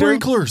director.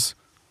 Sprinklers.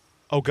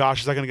 Oh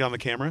gosh, is that going to get on the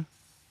camera?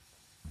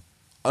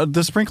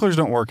 The sprinklers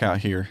don't work out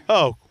here.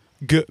 Oh,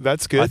 good.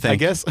 That's good. I think.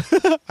 guess.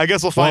 I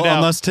guess we'll find out.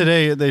 Unless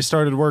today they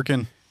started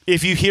working.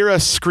 If you hear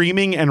us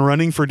screaming and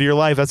running for dear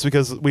life, that's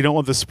because we don't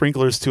want the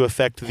sprinklers to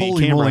affect the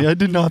Holy camera. moly, I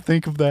did not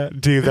think of that.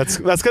 Dude, that's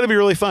going to be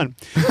really fun.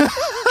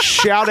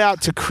 Shout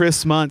out to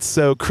Chris Muntz.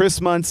 So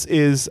Chris Muntz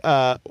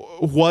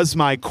was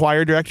my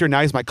choir director.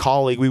 Now he's my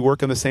colleague. We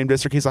work in the same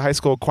district. He's a high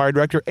school choir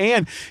director.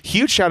 And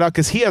huge shout out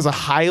because he has a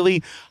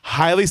highly,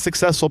 highly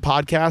successful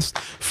podcast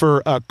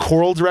for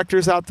choral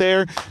directors out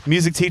there,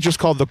 music teachers,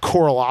 called the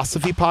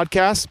Choralosophy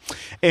Podcast.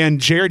 And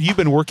Jared, you've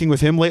been working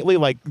with him lately,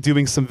 like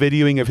doing some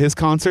videoing of his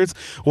concerts.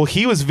 Well,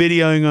 he was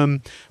videoing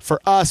them for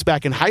us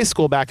back in high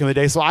school back in the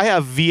day. So I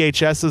have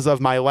VHSs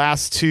of my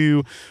last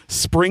 2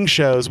 spring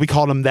shows. We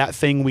called them That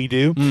Thing We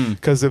Do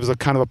because it was a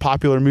kind of a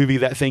popular movie,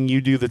 That Thing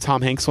You Do, the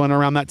Tom Hanks one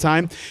around that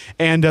time.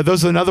 And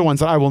those are another ones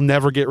that I will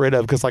never get rid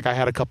of because like I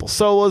had a couple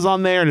solos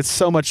on there, and it's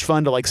so much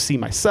fun to like see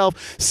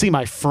myself, see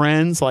my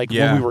friends like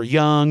when we were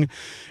young,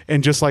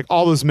 and just like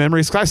all those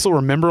memories. 'Cause I still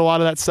remember a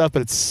lot of that stuff,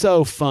 but it's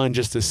so fun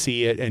just to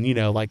see it. And, you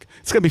know, like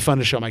it's going to be fun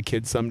to show my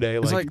kids someday.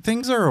 It's like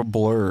things are a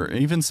blur.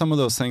 Even some of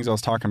those things I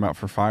was talking about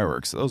for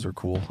fireworks, those are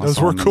cool. Those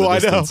saw were them in cool. the I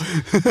know.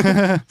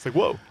 distance. It's like,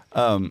 whoa.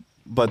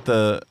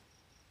 But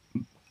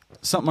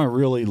something I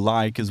really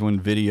like is when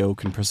video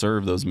can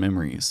preserve those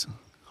memories.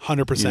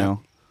 100%. You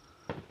know?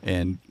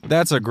 And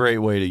that's a great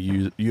way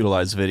to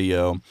utilize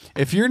video.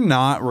 If you're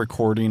not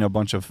recording a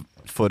bunch of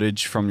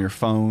footage from your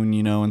phone,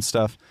 you know, and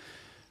stuff,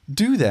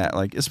 do that.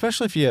 Like,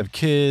 especially if you have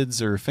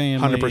kids or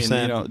family. 100%.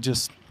 And, you know,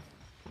 just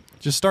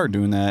start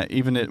doing that.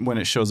 Even when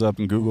it shows up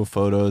in Google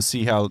Photos,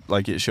 see how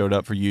like it showed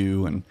up for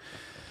you, and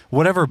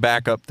whatever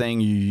backup thing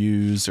you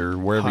use or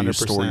wherever you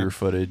store 100%. your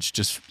footage,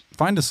 just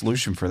find a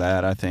solution for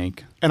that, I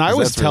think. And I 'Cause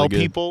always that's really tell good.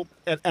 people,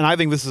 and I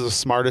think this is the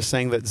smartest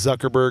thing that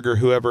Zuckerberg or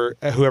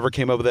whoever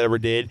came up with it ever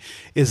did,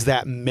 is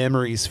that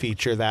memories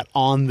feature, that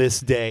on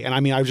this day. And I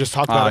mean, I just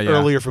talked about it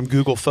earlier from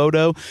Google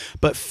Photo,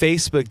 but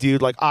Facebook,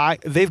 dude, like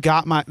they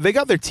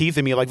got their teeth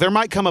in me. Like there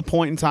might come a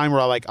point in time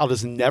where I'll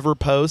just never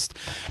post,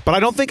 but I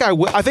don't think I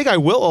will. I think I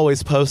will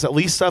always post at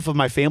least stuff of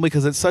my family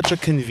because it's such a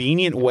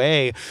convenient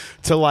way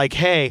to like,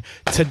 hey,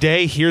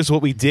 today here's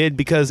what we did.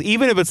 Because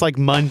even if it's like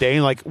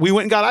mundane, like we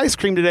went and got ice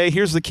cream today,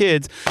 here's the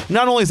kids.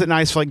 Not only is it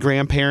nice for like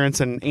grandparents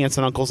and aunts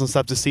and uncles and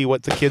stuff to see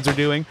what the kids are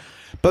doing,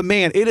 but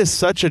man, it is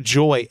such a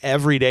joy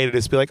every day to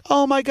just be like,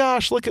 oh my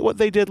gosh, look at what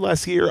they did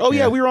last year. Oh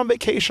yeah, we were on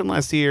vacation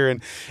last year.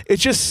 And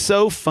it's just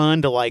so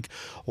fun to like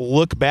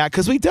look back,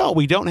 because we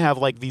don't have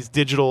like these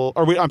digital,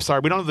 we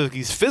don't have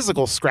these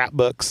physical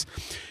scrapbooks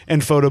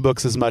and photo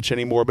books as much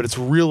anymore, but it's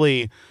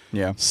really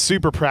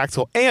super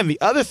practical. And the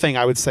other thing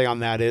I would say on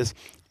that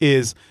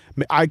is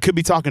I could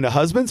be talking to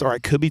husbands or I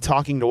could be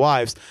talking to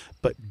wives,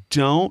 but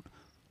don't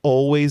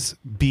always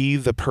be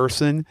the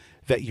person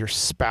that your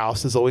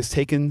spouse is always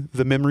taking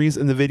the memories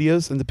and the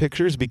videos and the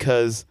pictures,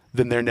 because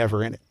then they're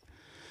never in it.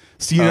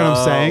 So you know what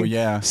I'm saying?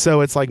 Yeah.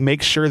 So it's like,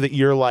 make sure that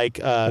you're like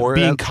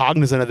being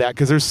cognizant of that,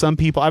 because there's some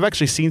people, I've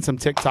actually seen some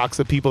TikToks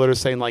of people that are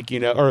saying like, you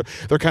know, or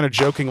they're kind of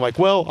joking like,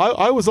 well,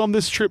 I was on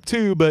this trip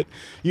too, but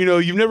you know,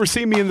 you've never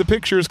seen me in the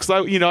pictures because I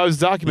was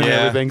documenting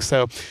everything.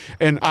 So,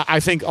 and I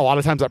think a lot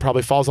of times that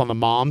probably falls on the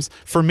moms.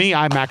 For me,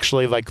 I'm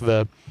actually like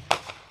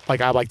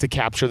I like to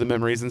capture the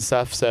memories and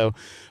stuff. So,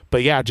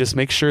 but yeah, just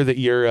make sure that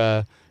you're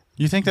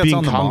You think that's being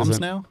on the moms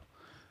cognizant. now?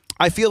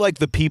 I feel like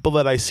the people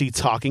that I see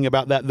talking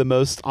about that the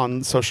most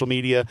on social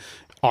media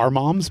are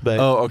moms, but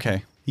Oh,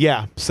 okay.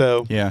 Yeah.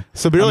 So Yeah.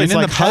 So but really, I mean, it's in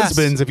like the past-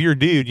 husbands. If you're a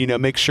dude,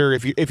 make sure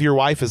if your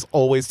wife is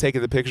always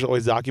taking the pictures,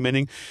 always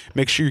documenting,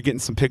 make sure you're getting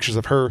some pictures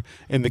of her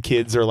and the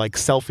kids or like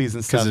selfies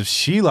and stuff. Because if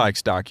she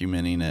likes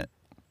documenting it,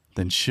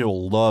 then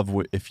she'll love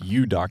if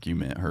you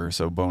document her.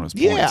 So bonus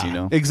points,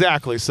 Yeah,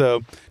 exactly.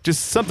 So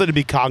just something to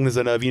be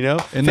cognizant of,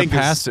 In the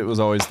past, it was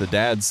always the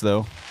dads,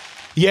 though.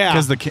 Yeah.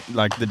 Because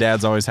the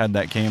dads always had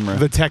that camera.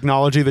 The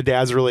technology, the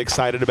dad's really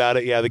excited about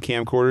it. Yeah, the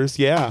camcorders.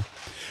 Yeah.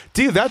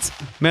 Dude, that's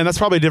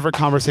probably a different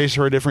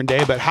conversation for a different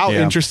day, but how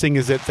interesting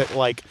is it that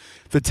like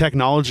the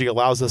technology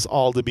allows us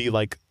all to be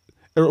like,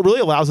 it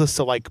really allows us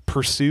to like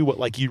pursue what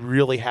like you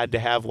really had to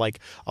have like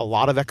a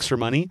lot of extra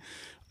money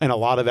and a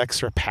lot of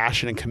extra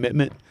passion and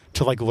commitment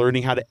to like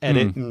learning how to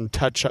edit and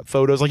touch up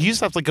photos. Like you used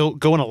to have to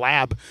go in a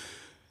lab,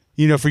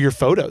 for your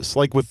photos,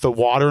 like with the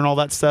water and all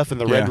that stuff in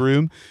the red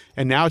room.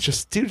 And now it's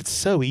just, dude, it's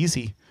so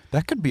easy.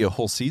 That could be a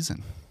whole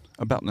season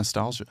about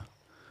nostalgia.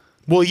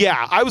 Well,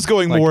 yeah, I was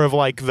going more of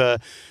like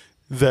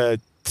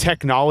the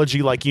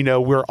technology, like,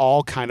 we're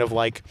all kind of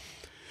like,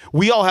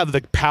 we all have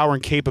the power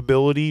and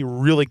capability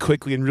really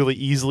quickly and really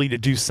easily to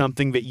do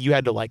something that you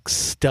had to like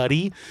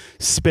study,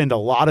 spend a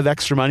lot of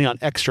extra money on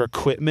extra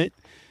equipment.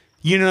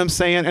 You know what I'm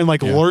saying? And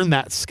like learn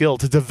that skill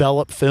to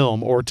develop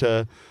film or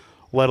to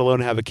let alone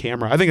have a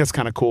camera. I think that's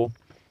kind of cool.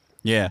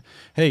 Yeah.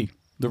 Hey,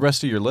 the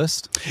rest of your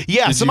list?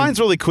 Yeah, so mine's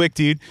really quick,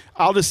 dude.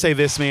 I'll just say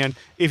this, man.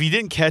 If you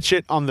didn't catch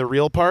it on the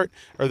reel part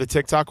or the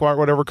TikTok part,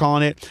 whatever we're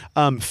calling it,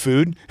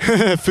 food.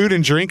 Food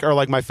and drink are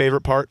like my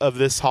favorite part of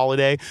this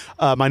holiday.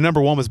 My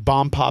number one was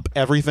Bomb Pop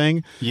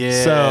everything.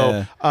 Yeah.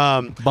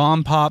 So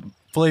Bomb Pop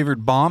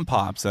flavored Bomb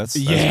Pops. That's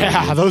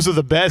yeah, really those are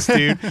the best,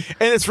 dude. And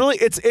it's really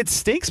it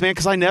stinks, man,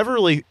 because I never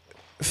really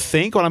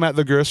think when I'm at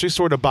the grocery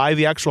store to buy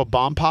the actual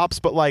Bomb Pops,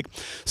 but like,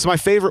 so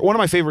one of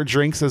my favorite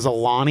drinks is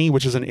Alani,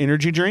 which is an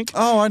energy drink.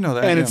 Oh, I know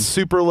that. And it's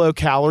super low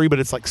calorie, but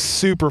it's like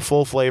super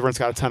full flavor and it's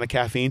got a ton of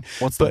caffeine.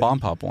 What's the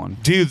Bomb Pop one?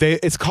 Dude, I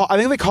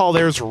think they call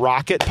theirs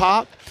Rocket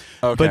Pop.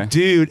 Okay. But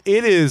dude,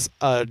 it is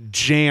a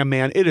jam,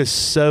 man. It is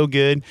so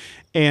good.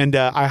 And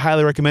I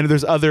highly recommend it.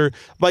 There's other,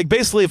 like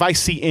basically if I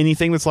see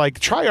anything that's like,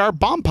 try our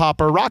Bomb Pop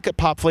or Rocket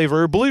Pop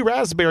flavor or blue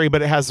raspberry,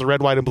 but it has the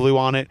red, white, and blue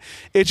on it.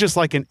 It's just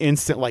like an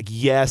instant like,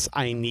 yes,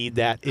 I need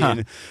that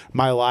in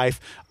my life.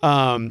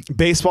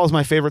 Baseball is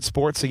my favorite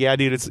sport. So yeah,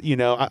 dude, it's,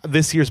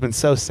 this year's been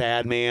so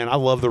sad, man. I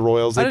love the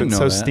Royals. They've been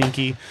so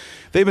stinky.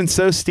 They've been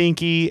so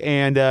stinky,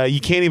 and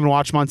you can't even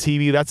watch them on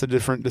TV. That's a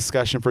different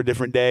discussion for a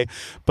different day.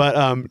 But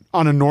on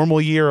a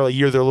normal year or a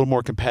year they're a little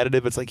more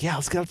competitive, it's like, yeah,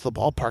 let's get out to the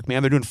ballpark,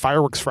 man. They're doing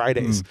fireworks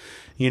Fridays.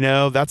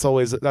 That's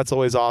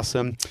always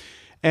awesome.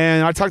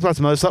 And I talked about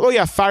some other stuff. Oh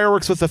yeah,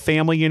 fireworks with the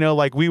family.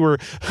 Like we were.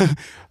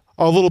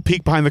 A little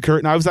peek behind the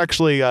curtain. I was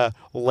actually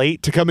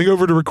late to coming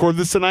over to record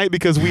this tonight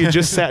because we had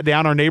just sat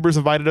down. Our neighbors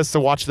invited us to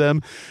watch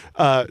them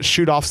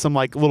shoot off some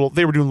like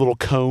they were doing little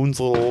cones,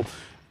 little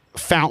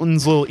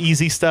fountains, little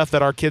easy stuff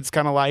that our kids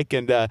kind of like.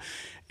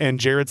 And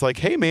Jared's like,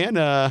 hey man,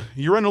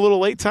 you're running a little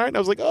late tonight. And I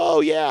was like,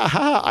 oh yeah,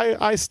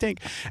 I stink.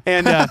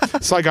 And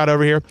so I got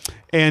over here.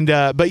 And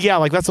but yeah,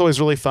 like that's always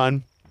really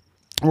fun.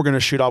 We're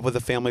gonna shoot off with the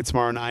family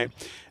tomorrow night.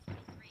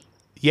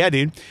 Yeah,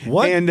 dude.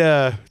 What? And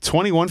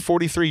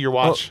 21:43, your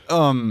watch.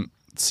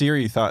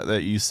 Siri thought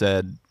that you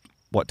said,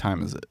 what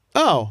time is it?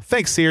 Oh,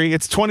 thanks, Siri.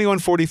 It's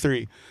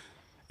 21:43.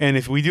 And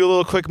if we do a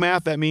little quick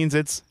math, that means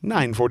it's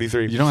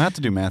 9:43. You don't have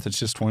to do math. It's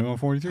just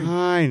 21:43.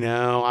 I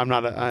know. I'm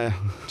not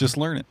just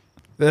learn it.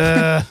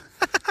 I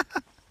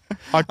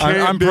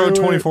can't I'm do pro it.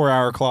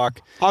 24-hour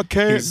clock. I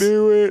can't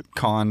do it.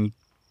 Con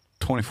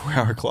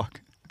 24-hour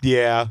clock.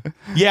 Yeah.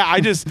 Yeah, I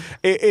just,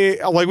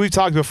 like we've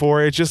talked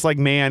before, it's just like,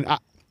 man,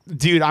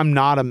 dude, I'm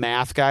not a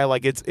math guy.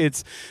 Like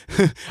it's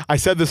I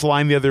said this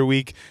line the other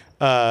week.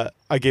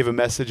 I gave a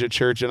message at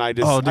church and I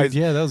just,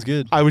 yeah, that was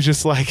good. I was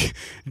just like,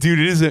 dude,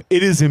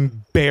 it is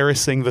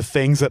embarrassing the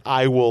things that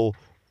I will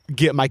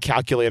get my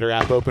calculator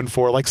app open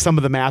for, like some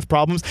of the math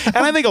problems. And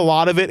I think a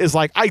lot of it is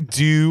like, I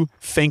do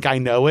think I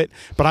know it,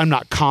 but I'm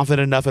not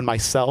confident enough in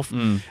myself.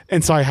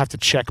 And so I have to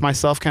check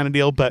myself kind of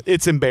deal, but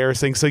it's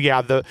embarrassing. So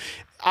yeah,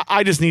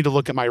 I just need to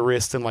look at my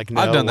wrist and like know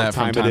I've done what that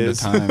time from time it is.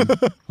 to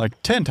time. Like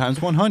 10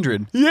 times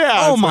 100.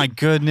 Yeah. Oh my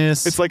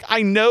goodness. It's like,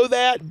 I know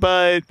that,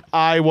 but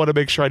I want to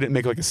make sure I didn't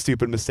make like a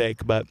stupid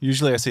mistake. But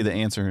usually I see the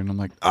answer and I'm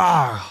like,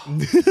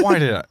 why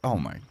did I? Oh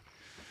my.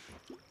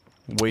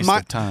 Waste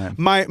of time.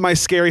 My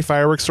scary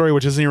fireworks story,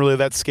 which isn't really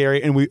that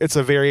scary, and it's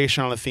a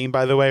variation on a theme,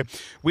 by the way.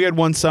 We had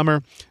one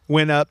summer,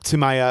 went up to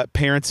my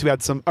parents who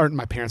had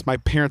my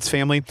parents'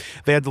 family.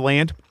 They had the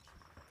land.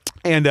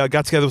 And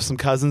got together with some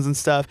cousins and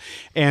stuff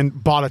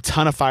and bought a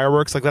ton of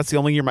fireworks. Like, that's the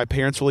only year my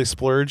parents really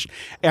splurged.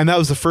 And that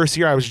was the first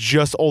year I was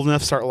just old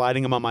enough to start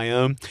lighting them on my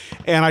own.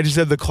 And I just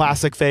did the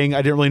classic thing.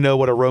 I didn't really know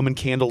what a Roman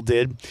candle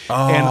did.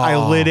 And I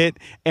lit it,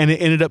 and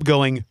it ended up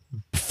going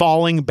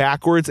falling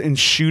backwards and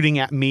shooting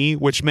at me,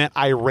 which meant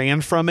I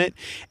ran from it,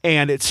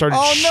 and it started.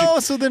 Oh no!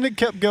 So then it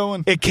kept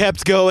going. It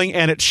kept going,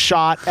 and it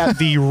shot at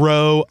the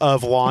row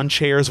of lawn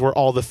chairs where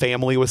all the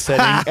family was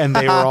sitting, and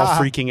they were all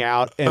freaking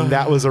out. And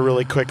that was a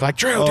really quick, like,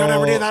 Drew, don't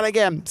ever do that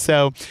again.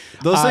 So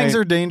those things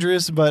are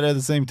dangerous, but at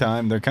the same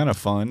time, they're kind of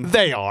fun.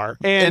 They are,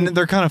 and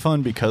they're kind of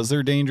fun because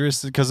they're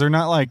dangerous. Because they're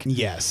not like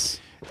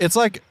it's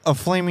like a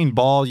flaming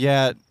ball.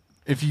 Yeah.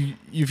 If you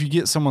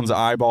get someone's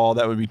eyeball,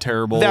 that would be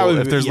terrible.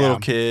 If there's little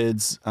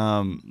kids,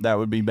 that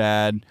would be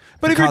bad.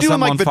 But if you're doing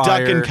like the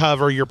duck and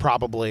cover, you're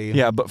probably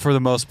But for the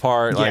most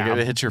part, like if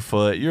it hits your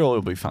foot,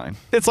 you'll be fine.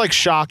 It's like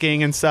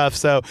shocking and stuff.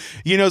 So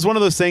it's one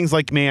of those things.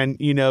 Like, man,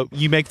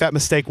 you make that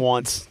mistake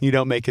once, you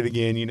don't make it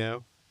again.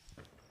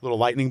 Little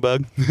lightning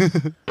bug.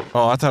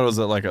 Oh, I thought it was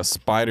like a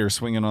spider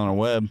swinging on a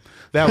web.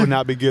 That would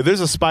not be good.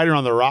 There's a spider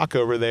on the rock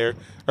over there,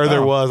 or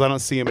there was. I don't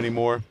see him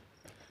anymore.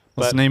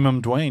 Let's name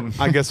him Dwayne.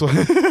 I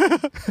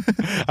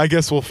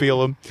guess we'll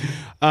feel him.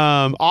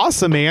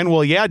 Awesome, man.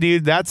 Well, yeah,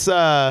 dude. That's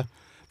all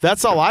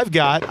I've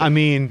got. I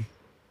mean,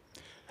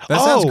 that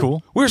sounds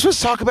cool. We were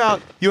supposed to talk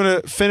about. You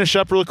want to finish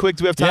up real quick?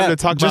 Do we have time to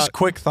talk about just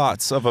quick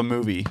thoughts of a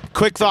movie?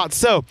 Quick thoughts.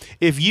 So,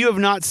 if you have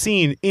not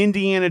seen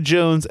Indiana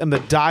Jones and the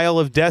Dial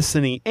of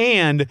Destiny,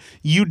 and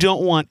you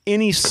don't want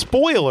any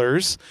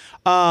spoilers,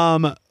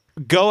 go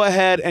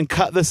ahead and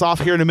cut this off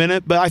here in a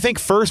minute. But I think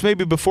first,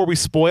 maybe before we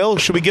spoil,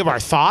 should we give our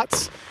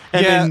thoughts?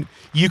 And then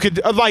you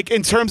could, like,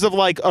 in terms of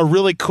like a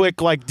really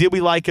quick, like, did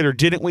we like it or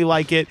didn't we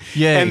like it?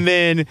 Yay. And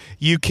then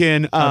you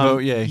can vote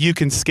yay. You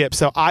can skip.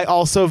 So I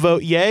also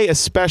vote yay,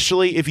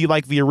 especially if you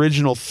like the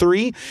original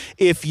 3.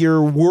 If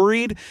you're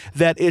worried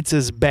that it's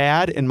as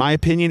bad, in my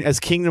opinion, as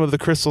Kingdom of the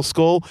Crystal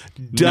Skull,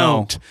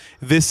 don't. No.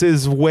 This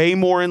is way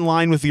more in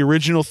line with the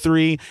original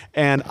 3,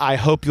 and I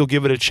hope you'll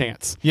give it a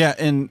chance. Yeah,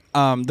 and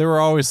there were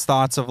always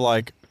thoughts of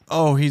like,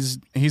 oh, he's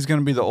going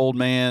to be the old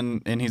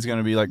man, and he's going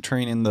to be like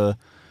training the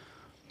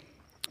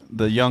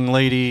young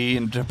lady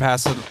and to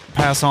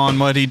pass on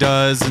what he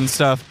does and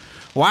stuff.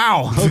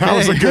 Wow. Okay. That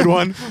was a good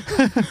one.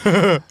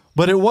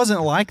 But it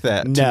wasn't like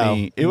that to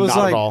me. It was not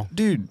like, at all.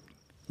 Dude,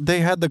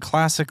 they had the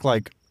classic,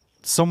 like,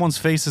 someone's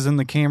face is in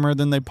the camera,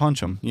 then they punch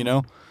them,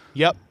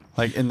 Yep.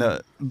 Like, in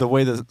the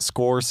way the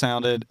score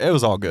sounded, it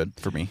was all good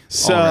for me.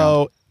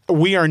 So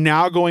we are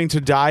now going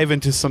to dive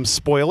into some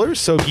spoilers.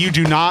 So if you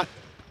do not...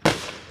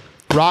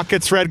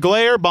 Rockets, red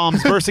glare,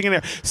 bombs bursting in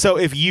air. So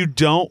if you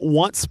don't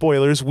want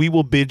spoilers, we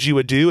will bid you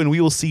adieu, and we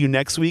will see you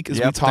next week as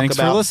we talk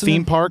about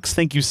theme parks.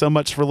 Thank you so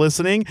much for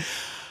listening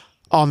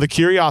on the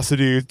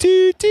Curiosity.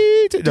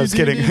 Just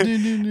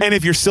kidding. And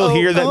if you're still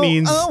here, that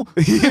means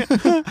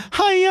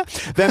hiya.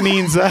 That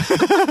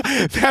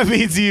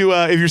means you.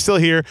 If you're still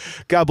here,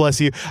 God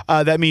bless you.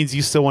 That means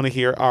you still want to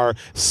hear our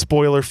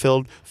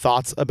spoiler-filled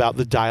thoughts about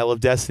the Dial of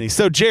Destiny.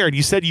 So, Jared,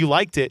 you said you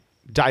liked it.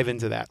 Dive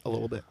into that a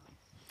little bit.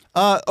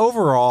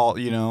 Overall,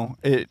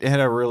 it had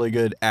a really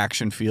good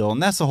action feel,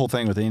 and that's the whole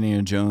thing with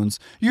Indiana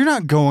Jones. You're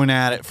not going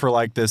at it for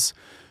like this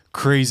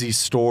crazy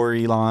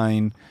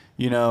storyline,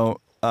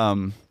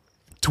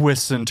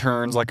 twists and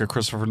turns like a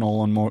Christopher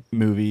Nolan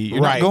movie. You're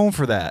not going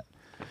for that.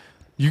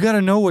 You got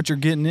to know what you're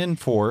getting in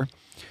for,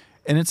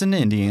 and it's an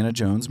Indiana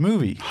Jones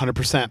movie.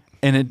 100%.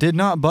 And it did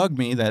not bug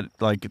me that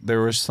like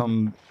there was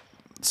some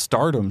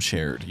stardom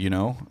shared,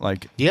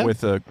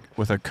 with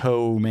a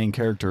co-main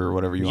character or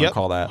whatever you want to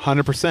call that.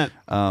 100%.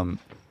 And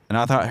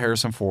I thought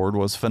Harrison Ford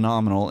was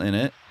phenomenal in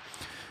it.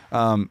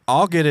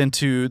 I'll get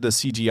into the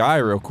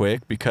CGI real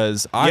quick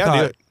because I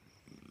thought,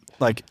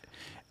 like,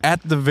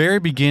 at the very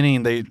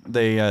beginning they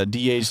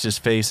de-aged his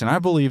face, and I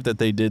believe that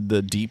they did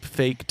the deep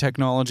fake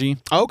technology.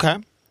 Okay.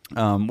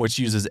 Which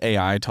uses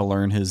AI to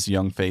learn his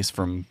young face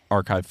from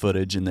archive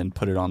footage and then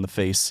put it on the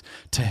face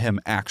to him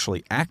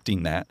actually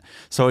acting that.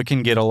 So it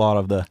can get a lot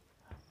of the,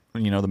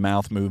 the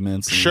mouth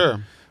movements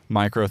and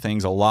micro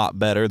things a lot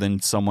better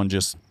than someone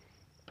just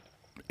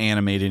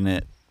animating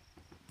it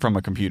from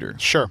a computer.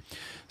 Sure.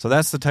 So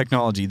that's the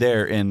technology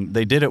there. And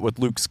they did it with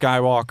Luke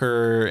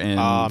Skywalker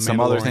and some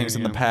other things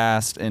in the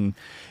past. And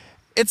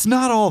it's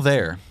not all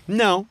there.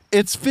 No.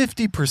 It's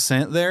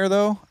 50% there,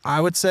 though,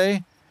 I would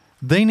say.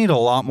 They need a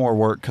lot more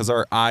work because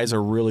our eyes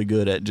are really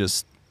good at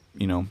just,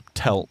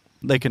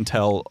 they can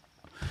tell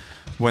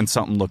when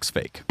something looks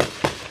fake.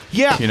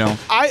 Yeah.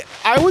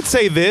 I would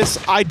say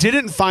this. I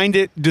didn't find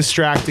it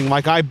distracting.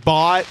 Like I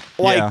bought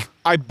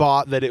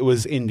that it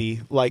was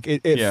indie. Like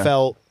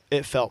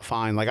it felt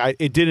fine. Like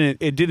it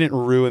didn't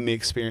ruin the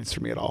experience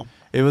for me at all.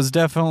 It was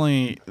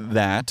definitely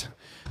that.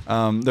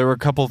 There were a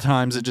couple of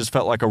times it just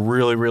felt like a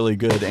really, really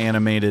good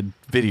animated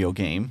video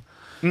game.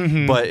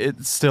 Mm-hmm. But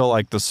it's still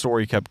like the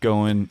story kept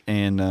going.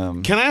 And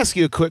can I ask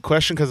you a quick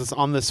question because it's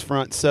on this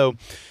front? So,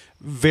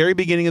 very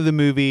beginning of the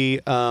movie,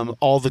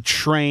 all the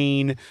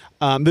train.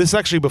 This is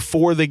actually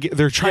before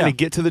they're trying to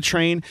get to the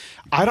train.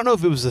 I don't know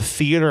if it was the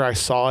theater I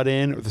saw it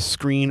in or the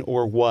screen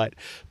or what,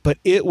 but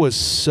it was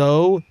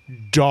so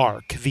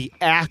dark. The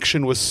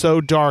action was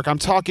so dark. I'm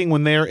talking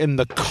when they're in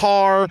the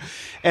car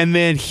and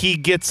then he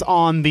gets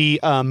on the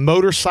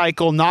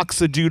motorcycle, knocks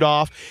the dude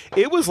off.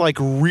 It was like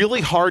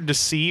really hard to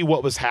see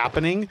what was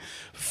happening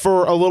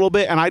for a little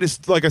bit. And I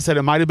just, like I said,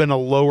 it might have been a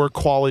lower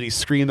quality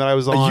screen that I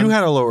was on. You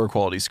had a lower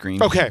quality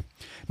screen. Okay.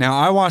 Now,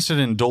 I watched it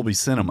in Dolby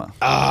Cinema.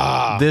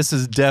 This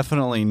is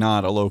definitely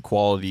not a low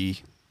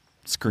quality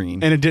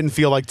screen. And it didn't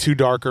feel like too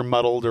dark or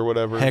muddled or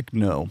whatever. Heck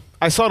no.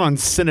 I saw it on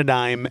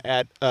Cinedigm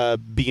at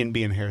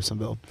B&B in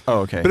Harrisonville. Oh,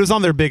 okay. But it was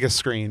on their biggest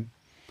screen.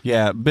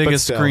 Yeah,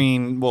 biggest still.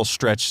 screen will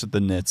stretch the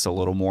nits a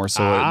little more,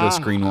 so the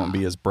screen won't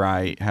be as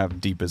bright,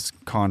 have deepest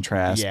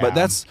contrast. Yeah. But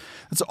that's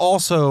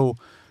also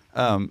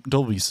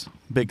Dolby's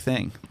big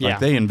thing. Like Yeah.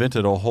 they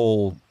invented a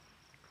whole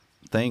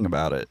thing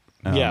about it.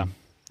 Yeah.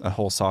 A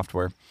whole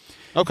software.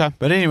 Okay.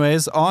 But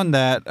anyways, on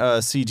that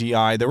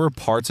CGI, there were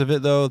parts of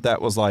it though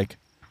that was like,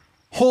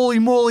 holy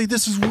moly,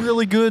 this is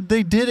really good.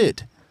 They did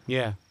it.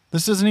 Yeah.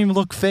 This doesn't even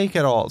look fake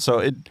at all. So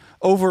it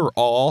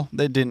overall,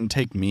 that didn't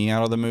take me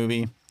out of the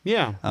movie.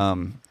 Yeah.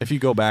 If you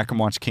go back and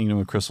watch Kingdom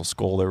of Crystal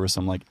Skull, there were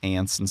some like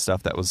ants and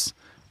stuff that was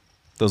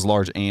those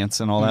large ants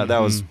and all that. That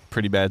was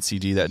pretty bad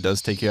CG. That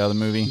does take you out of the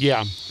movie.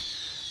 Yeah.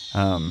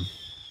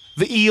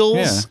 The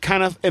eels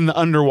kind of in the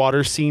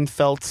underwater scene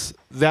felt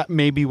that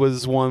maybe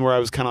was one where I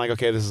was kind of like,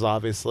 okay, this is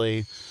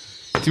obviously.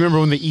 Do you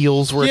remember when the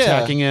eels were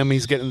attacking him?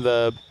 He's getting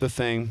the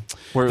thing.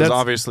 Where it was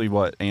obviously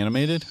what,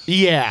 animated?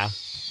 Yeah.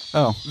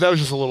 Oh. That was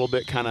just a little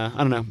bit kind of, I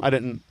don't know. I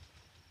didn't.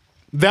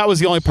 That was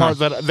the only part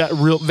that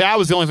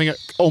was the only thing that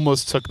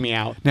almost took me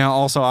out. Now,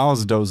 also, I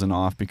was dozing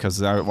off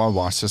because I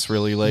watched this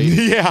really late.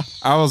 Yeah.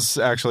 I was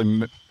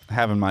actually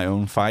having my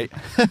own fight.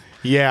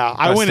 Yeah,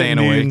 I went at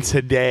noon awake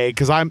today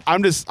because I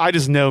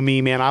just know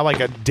me, man. I like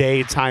a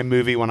daytime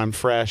movie when I'm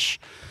fresh.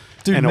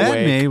 Dude, and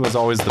matinee awake. was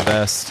always the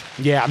best.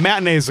 Yeah,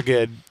 matinees are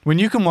good. When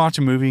you can watch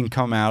a movie and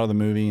come out of the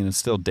movie and it's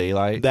still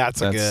daylight.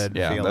 That's a good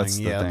feeling. That's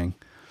the thing.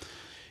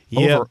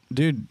 Yeah,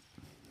 dude,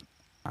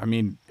 I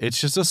mean,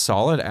 it's just a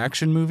solid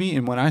action movie.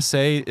 And when I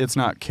say it's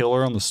not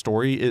killer on the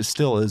story, it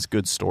still is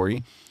good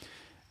story.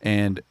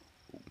 And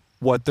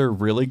what they're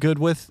really good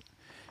with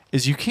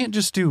is you can't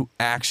just do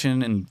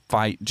action and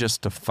fight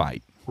just to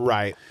fight.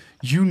 right.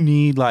 You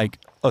need like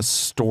a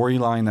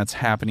storyline that's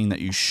happening that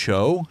you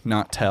show,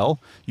 not tell.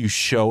 You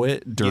show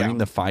it during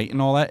the fight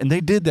and all that. And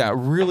they did that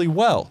really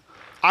well.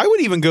 I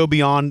would even go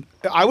beyond.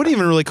 I wouldn't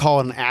even really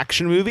call it an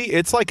action movie.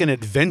 It's like an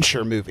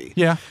adventure movie.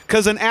 Yeah.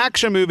 Because an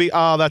action movie,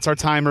 oh, that's our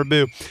timer,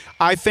 boo.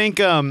 I think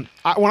when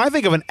I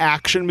think of an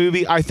action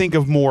movie, I think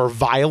of more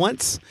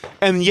violence.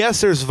 And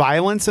yes, there's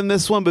violence in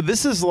this one, but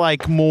this is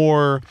like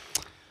more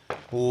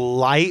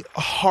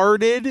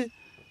light-hearted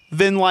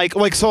than like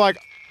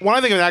when I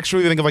think of an action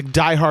movie, I think of like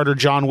Die Hard or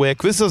John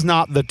Wick. This is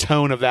not the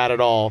tone of that at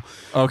all.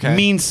 Okay.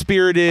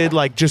 Mean-spirited,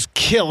 like just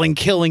killing.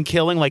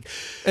 Like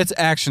It's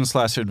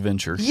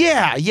action/adventure.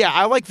 yeah.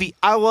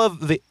 I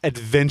love the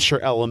adventure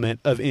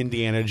element of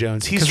Indiana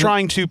Jones. He's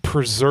trying to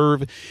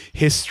preserve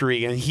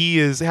history, and he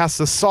has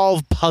to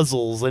solve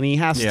puzzles, and he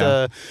has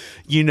to,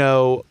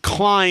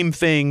 climb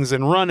things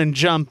and run and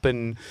jump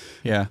and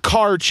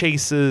car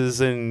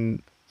chases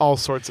and all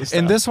sorts of stuff.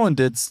 And this one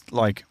did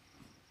like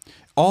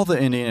all the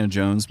Indiana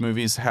Jones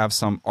movies have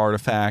some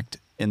artifact,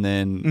 and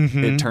then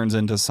it turns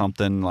into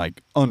something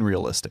like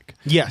unrealistic.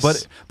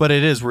 Yes, but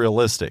it is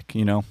realistic.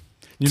 You know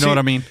what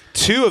I mean.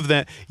 Two of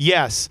them,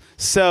 yes.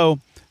 So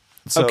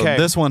okay.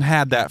 This one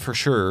had that for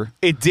sure.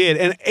 It did,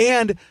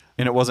 and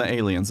it wasn't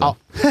aliens. Though.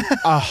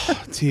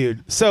 Oh,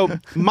 dude. So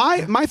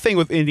my thing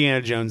with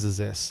Indiana Jones is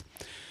this: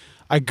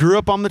 I grew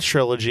up on the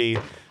trilogy.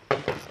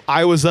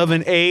 I was of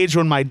an age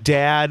when my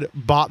dad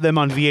bought them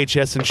on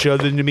VHS and showed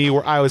them to me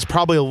where I was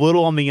probably a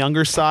little on the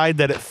younger side,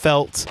 that it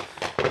felt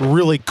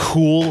really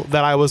cool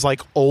that I was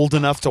like old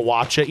enough to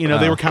watch it.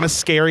 They were kind of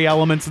scary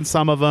elements in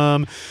some of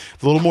them,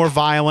 a little more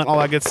violent, all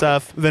that good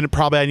stuff than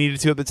probably I needed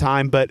to at the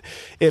time, but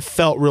it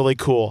felt really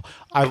cool.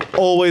 I've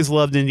always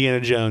loved Indiana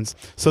Jones.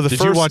 So Did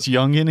you watch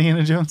Young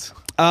Indiana Jones?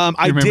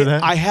 I did.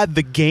 That? I had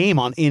the game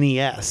on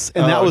NES,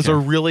 and that was a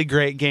really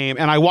great game.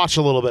 And I watched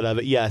a little bit of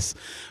it. Yes,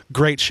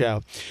 great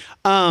show.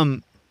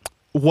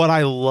 What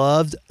I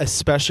loved,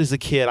 especially as a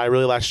kid, I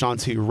really latched on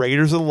to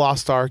Raiders of the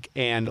Lost Ark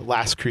and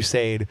Last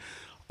Crusade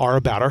are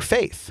about our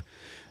faith.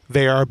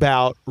 They are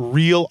about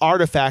real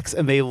artifacts,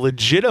 and they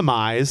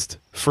legitimized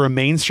for a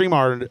mainstream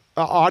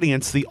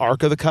audience the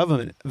Ark of the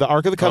Covenant. The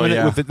Ark of the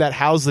Covenant that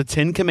housed the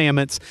 10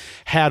 Commandments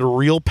had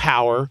real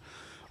power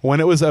when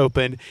it was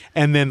opened,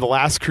 and then the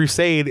Last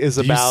Crusade is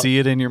about. You see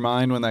it in your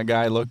mind when that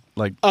guy looked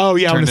like. Oh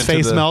yeah, when his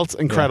face melts,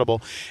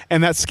 incredible,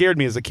 and that scared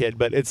me as a kid.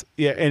 But it's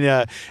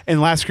and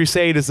Last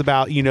Crusade is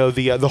about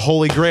the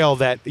Holy Grail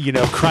that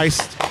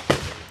Christ.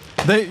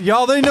 They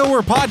know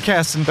we're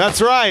podcasting. That's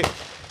right.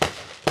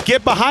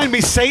 Get behind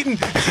me, Satan.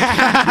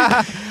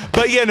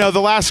 But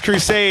the Last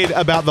Crusade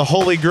about the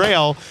Holy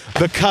Grail,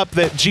 the cup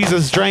that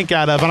Jesus drank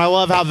out of. And I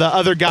love how the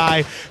other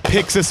guy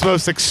picks this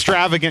most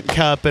extravagant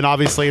cup, and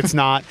obviously it's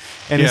not,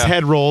 and his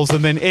head rolls.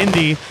 And then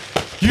Indy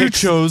You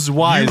chose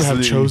wisely. You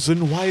have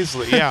chosen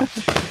wisely. Yeah.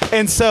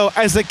 And so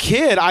as a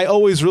kid, I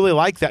always really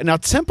liked that. Now,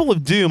 Temple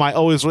of Doom, I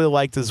always really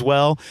liked as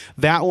well.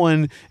 That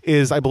one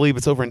is, I believe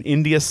it's over in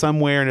India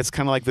somewhere, and it's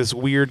kind of like this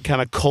weird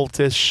kind of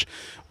cultish,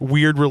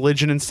 weird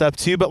religion and stuff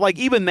too. But like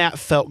even that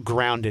felt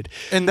grounded.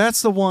 And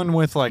that's the one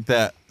with like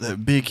that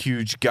big,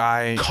 huge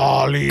guy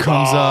Kali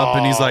comes up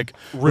and he's like,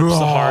 rips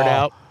the heart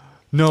out.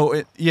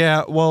 No,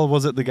 yeah. Well,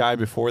 was it the guy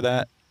before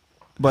that?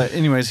 But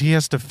anyways, he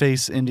has to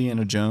face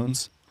Indiana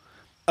Jones.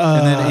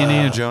 And then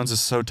Indiana Jones is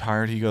so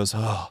tired, he goes,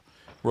 oh,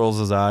 rolls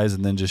his eyes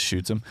and then just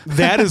shoots him.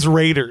 That is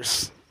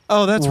Raiders.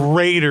 Oh, that's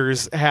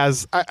Raiders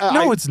has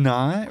no, it's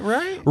not,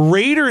 right?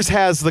 Raiders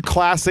has the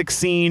classic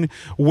scene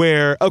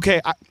where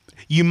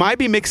you might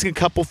be mixing a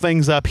couple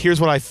things up.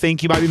 Here's what I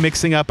think you might be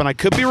mixing up, and I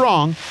could be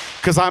wrong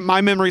because my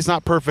memory's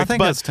not perfect. I think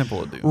but that's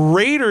Temple of Doom.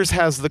 Raiders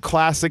has the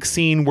classic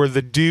scene where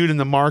the dude in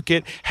the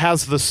market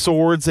has the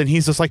swords, and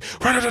he's just like,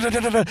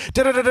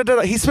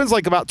 he spends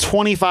like about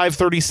 25,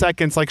 30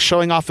 seconds like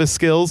showing off his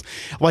skills.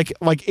 Like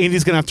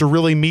Indy's going to have to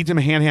really meet him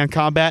in hand-to-hand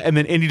combat, and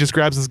then Indy just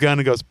grabs his gun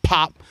and goes,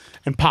 pop,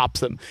 and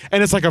pops him.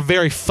 And it's like a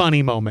very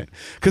funny moment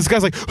because the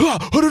guy's like,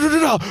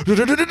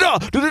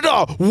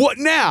 what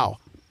now?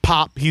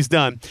 Pop, he's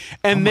done.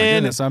 And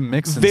then goodness, I'm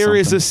mixing there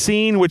is something. a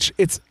scene which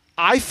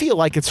I feel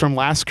like it's from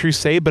Last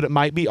Crusade, but it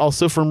might be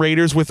also from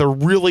Raiders with a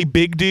really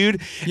big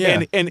dude.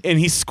 Yeah. And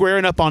he's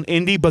squaring up on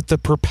Indy, but the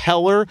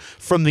propeller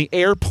from the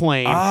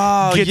airplane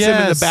gets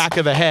him in the back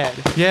of the head.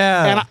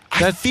 Yeah.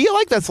 And I feel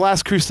like that's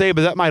Last Crusade,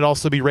 but that might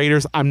also be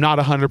Raiders. I'm not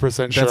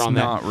 100% sure on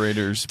that. That's not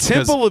Raiders.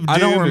 Temple of Doom I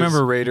don't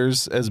remember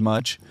Raiders as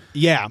much.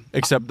 Yeah.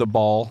 Except the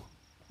ball.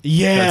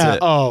 Yeah. That's it.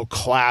 Oh,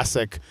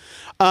 classic.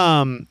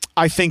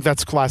 I think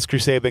that's Last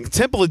Crusade. But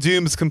Temple of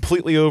Doom is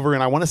completely over,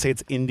 and I want to say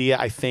it's India,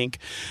 I think.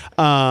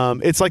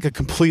 It's like a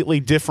completely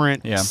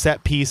different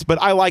set piece,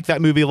 but I like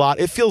that movie a lot.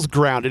 It feels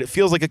grounded. It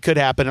feels like it could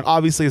happen, and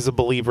obviously as a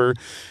believer,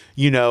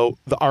 the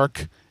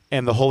Ark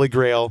and the Holy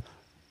Grail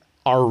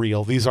are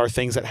real. These are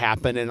things that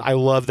happen, and I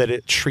love that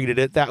it treated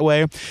it that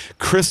way.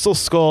 Crystal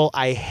Skull,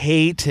 I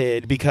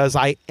hated because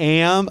I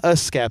am a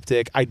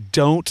skeptic. I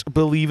don't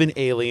believe in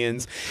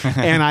aliens,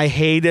 and I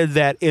hated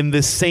that in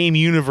the same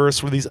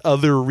universe were these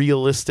other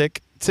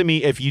realistic. To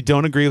me, if you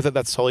don't agree with it,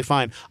 that's totally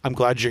fine. I'm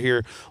glad you're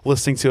here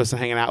listening to us and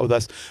hanging out with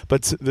us.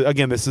 But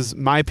again, this is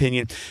my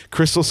opinion.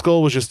 Crystal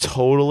Skull was just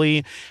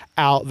totally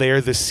out there.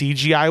 The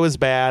CGI was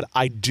bad.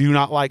 I do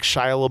not like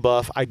Shia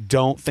LaBeouf. I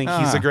don't think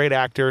he's a great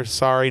actor.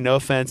 Sorry, no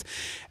offense.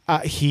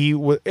 He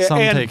was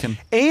taken.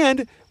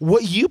 And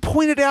what you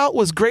pointed out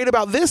was great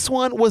about this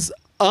one was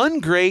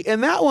ungreat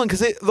in that one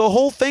because the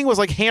whole thing was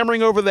like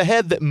hammering over the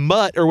head that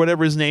Mutt or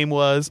whatever his name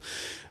was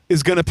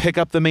is going to pick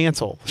up the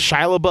mantle.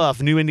 Shia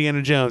LaBeouf, new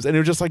Indiana Jones. And it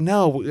was just like,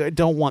 no, I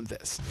don't want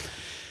this.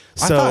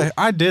 So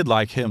I did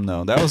like him,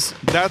 though.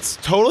 That's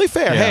totally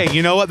fair. Yeah. Hey,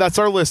 you know what? That's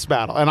our list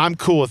battle, and I'm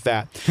cool with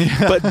that.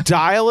 But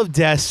Dial of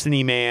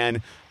Destiny,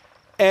 man,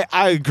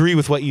 I agree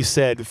with what you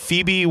said.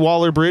 Phoebe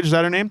Waller-Bridge, is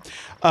that her name?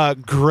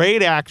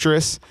 Great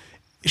actress.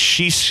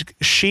 She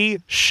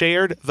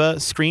shared the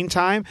screen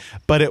time,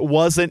 but it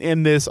wasn't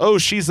in this,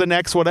 she's the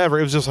next whatever.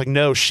 It was just like,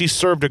 no, she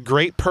served a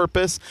great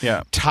purpose,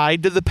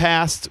 tied to the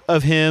past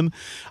of him,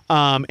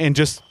 and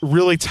just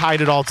really tied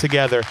it all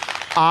together.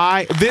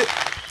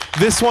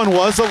 This one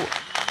was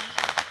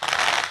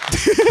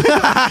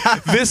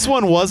this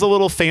one was a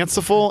little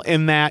fanciful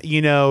in that,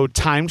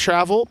 time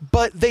travel,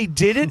 but they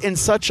did it in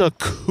such a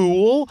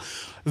cool,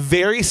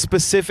 very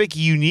specific,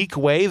 unique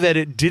way that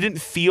it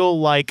didn't feel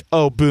like,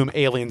 boom,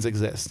 aliens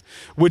exist,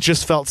 which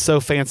just felt so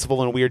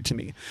fanciful and weird to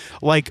me.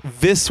 Like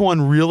this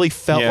one really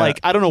felt like,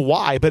 I don't know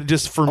why, but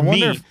just for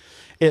me,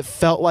 it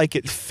felt like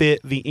it fit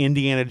the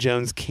Indiana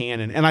Jones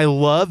canon. And I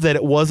love that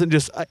it wasn't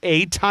just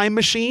a time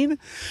machine,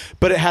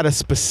 but it had a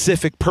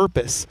specific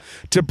purpose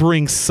to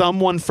bring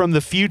someone from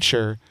the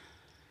future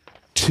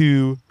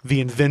to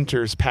the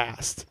inventor's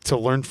past to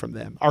learn from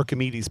them,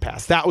 Archimedes'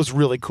 past. That was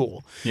really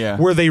cool. Yeah.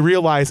 Where they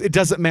realized it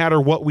doesn't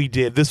matter what we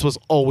did, this was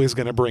always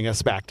going to bring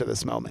us back to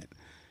this moment.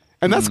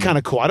 And that's kind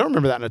of cool. I don't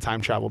remember that in a time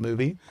travel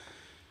movie,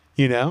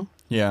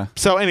 Yeah.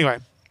 So anyway.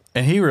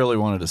 And he really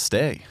wanted to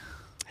stay.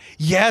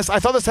 Yes, I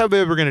thought that's how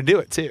they were going to do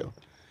it too.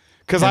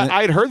 Because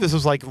I'd heard this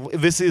was like,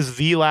 this is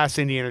the last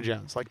Indiana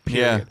Jones, like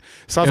period. Yeah.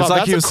 So I it thought was like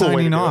that's he was a cool way to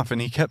signing do off, it.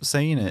 and he kept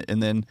saying it.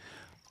 And then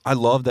I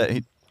love that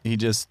he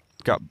just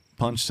got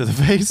punched to the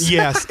face.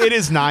 Yes, it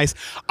is nice.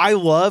 I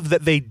love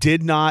that they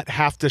did not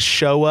have to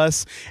show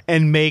us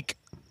and make.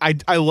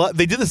 I love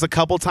they did this a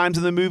couple times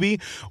in the movie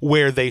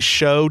where they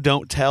show,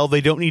 don't tell. They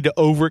don't need to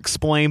over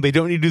explain. They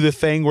don't need to do the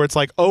thing where it's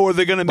like, are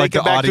they going to make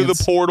it back through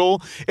the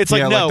portal? It's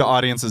like, no, like the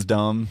audience is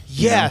dumb.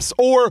 Yes,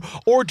 or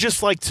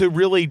just like to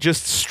really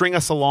just string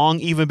us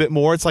along even a bit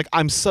more. It's like,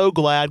 I'm so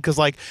glad because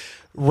like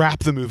wrap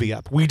the movie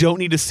up. We don't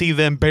need to see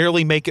them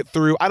barely make it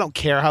through. I don't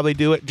care how they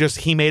do it. Just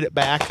he made it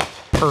back.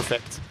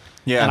 Perfect.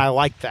 Yeah. And I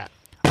like that.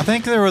 I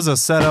think there was a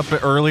setup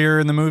earlier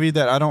in the movie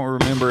that I don't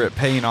remember it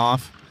paying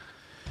off.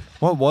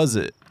 What was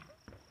it?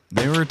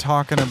 They were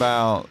talking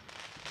about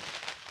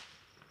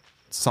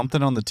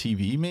something on the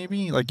TV,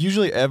 maybe? Like,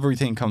 usually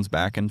everything comes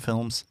back in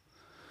films.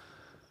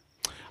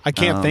 I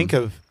can't think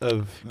of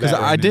because that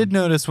I right did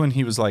now. notice when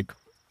he was like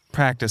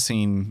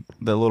practicing,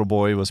 the little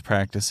boy was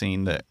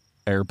practicing the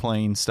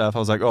airplane stuff. I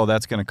was like, oh,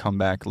 that's going to come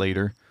back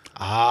later.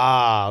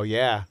 Oh,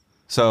 yeah.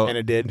 So And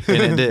it did.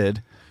 and it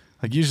did.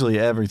 Like usually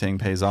everything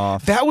pays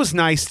off. That was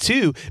nice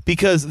too,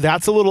 because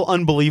that's a little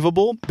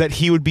unbelievable that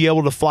he would be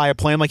able to fly a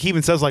plane. Like he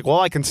even says, like, well,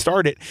 I can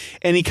start it,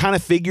 and he kind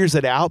of figures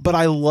it out. But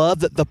I love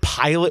that the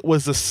pilot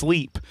was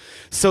asleep,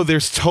 so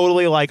there's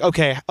totally like,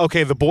 okay,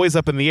 the boy's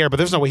up in the air, but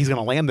there's no way he's going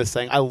to land this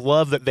thing. I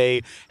love that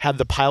they had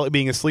the pilot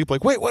being asleep.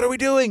 Like, wait, what are we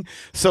doing?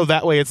 So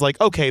that way, it's like,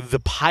 okay, the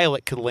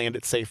pilot could land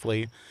it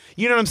safely.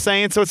 You know what I'm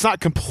saying? So it's not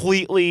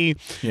completely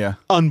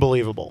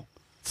unbelievable.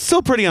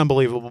 Still pretty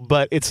unbelievable,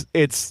 but it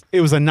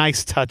was a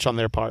nice touch on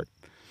their part.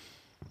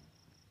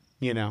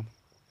 You know.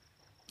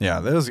 Yeah,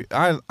 that was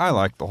I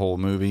liked the whole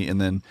movie,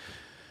 and then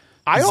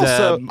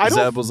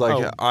Zeb was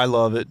like, I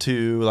love it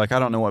too. Like I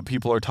don't know what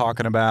people are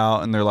talking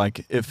about, and they're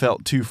like, it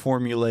felt too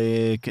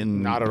formulaic,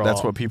 and Not at that's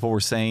all. what people were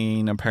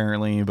saying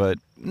apparently, but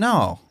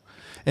no.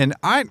 And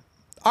I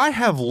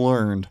have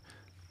learned,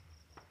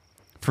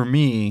 for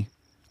me,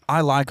 I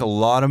like a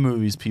lot of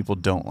movies people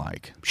don't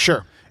like.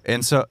 Sure.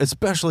 And so,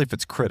 especially if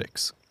it's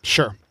critics,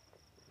 Sure.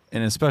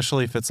 and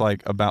especially if it's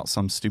like about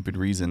some stupid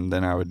reason,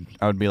 then I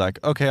would be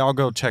like, okay, I'll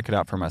go check it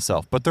out for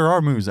myself. But there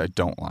are movies I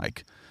don't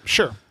like.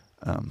 Sure.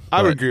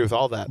 I would agree with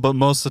all that. But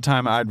most of the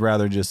time, I'd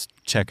rather just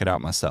check it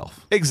out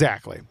myself.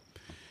 Exactly.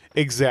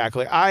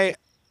 I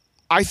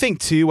think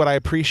too, what I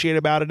appreciate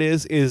about it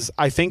is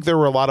I think there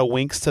were a lot of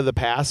winks to the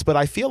past, but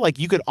I feel like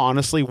you could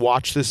honestly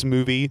watch this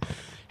movie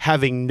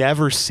having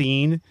never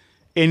seen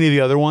any of the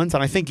other ones,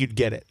 and I think you'd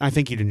get it. I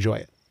think you'd enjoy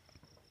it.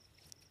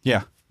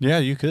 Yeah,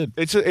 you could.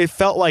 It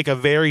felt like a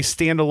very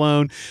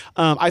standalone.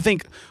 I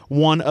think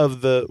one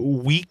of the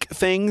weak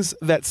things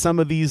that some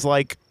of these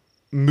like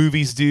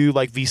movies do,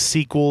 like these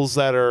sequels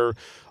that are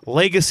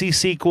legacy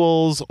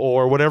sequels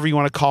or whatever you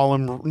want to call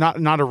them, not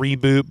a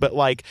reboot, but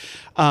like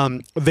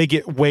they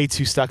get way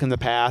too stuck in the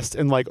past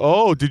and like,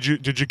 oh, did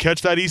you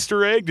catch that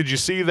Easter egg? Did you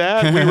see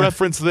that? We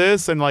referenced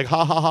this and like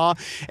ha ha ha,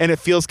 and it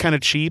feels kind of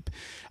cheap.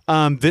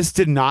 This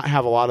did not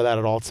have a lot of that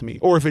at all to me,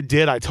 or if it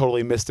did, I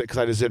totally missed it because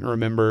I just didn't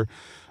remember.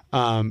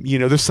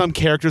 There's some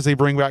characters they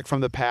bring back from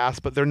the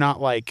past, but they're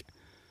not like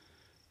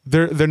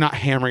they're not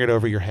hammering it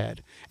over your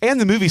head. And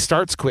the movie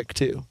starts quick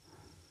too.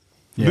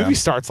 The movie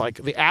starts like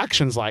the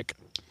action's like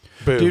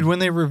boom. Dude, when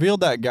they revealed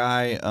that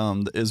guy,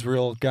 the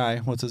Israel guy,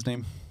 what's his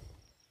name?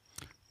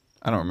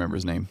 I don't remember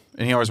his name.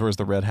 And he always wears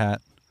the red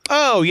hat.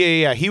 Oh,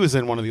 yeah. He was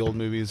in one of the old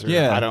movies.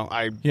 Yeah,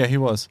 he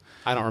was.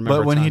 I don't remember.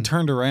 But when a he ton.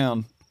 turned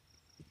around,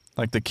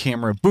 like the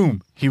camera,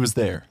 boom, he was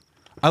there.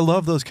 I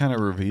love those kind of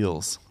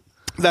reveals.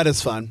 That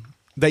is fun.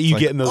 That you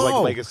Like, get in those like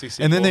oh. legacy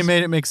sequels. And then they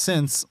made it make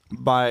sense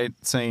by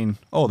saying,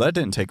 oh, that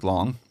didn't take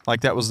long.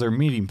 Like that was their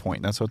meeting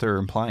point. That's what they were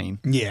implying.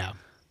 Yeah.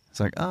 It's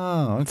like,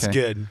 oh, okay. It's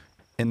good.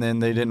 And then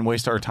they didn't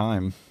waste our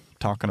time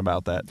talking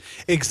about that.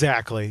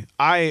 Exactly.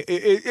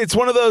 It's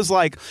one of those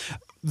like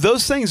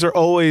those things are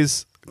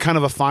always kind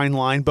of a fine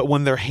line, but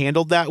when they're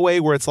handled that way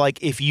where it's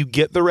like if you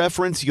get the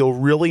reference, you'll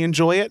really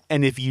enjoy it,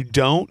 and if you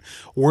don't,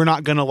 we're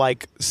not going to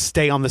like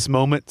stay on this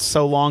moment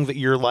so long that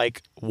you're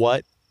like,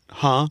 what?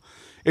 Huh?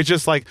 It's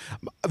just like,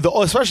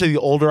 especially the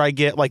older I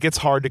get, like it's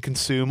hard to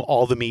consume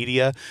all the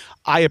media.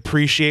 I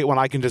appreciate when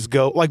I can just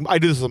go, like I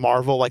do this with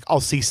Marvel, like I'll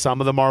see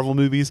some of the Marvel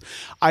movies.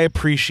 I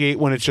appreciate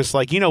when it's just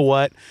like, you know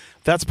what?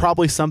 That's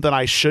probably something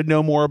I should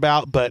know more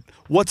about, but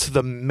what's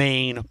the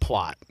main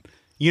plot?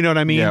 You know what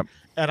I mean? Yep.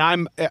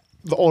 And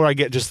the older I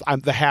get,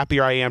 the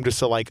happier I am just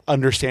to like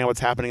understand what's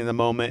happening in the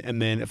moment.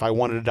 And then if I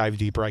wanted to dive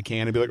deeper, I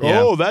can and be like,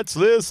 Yeah. oh, that's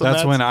this. And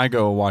That's when I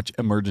go watch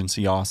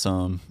Emergency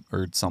Awesome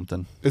or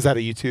something. Is that a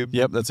YouTube?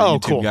 Yep, that's a Oh,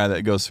 YouTube cool. guy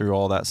that goes through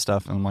all that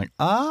stuff. And I'm like,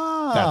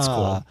 That's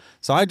cool.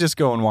 So I just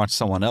go and watch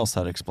someone else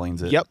that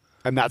explains it. Yep.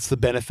 And that's the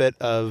benefit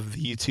of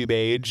the YouTube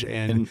age.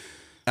 And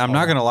I'm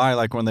not going to lie,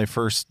 like when they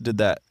first did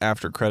that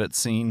after credit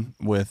scene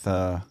with,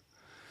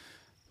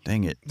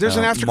 dang it. There's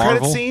an after Marvel.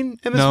 credit scene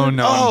in this No, movie?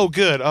 no. Oh,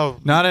 good. Oh,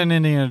 Not in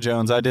Indiana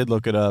Jones. I did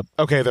look it up,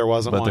 okay. There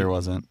wasn't but one. there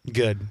wasn't.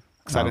 Good.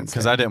 Because I didn't.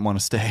 Because stay. I didn't want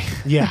to stay.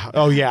 Yeah.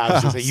 Oh, yeah. I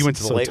was going to say, you went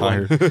to the So late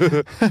tired.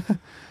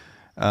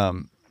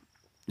 one.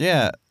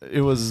 Yeah,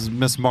 it was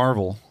Miss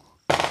Marvel.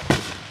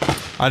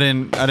 I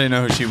didn't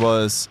know who she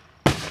was.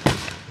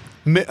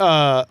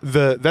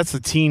 That's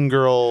the teen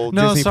girl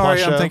No, Disney sorry,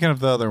 Plus I'm show. thinking of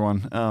the other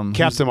one.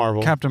 Captain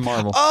Marvel. Captain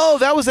Marvel. Oh,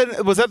 was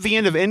that the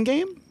end of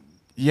Endgame?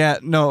 Yeah,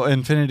 no,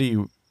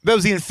 Infinity. That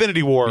was the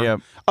Infinity War. Yep.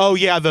 Oh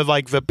yeah, the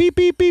beep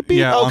beep beep beep.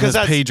 Yeah, oh, on his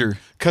that's pager.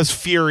 Because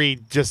Fury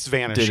just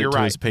vanished. Did it You're to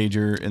right. his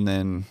pager, and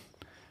then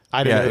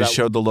I didn't know it that.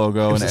 showed the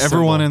logo, it was and a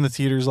everyone symbol. in the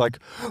theater's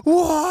like,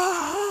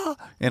 "Whoa!"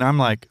 And I'm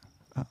like,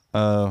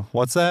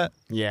 "What's that?"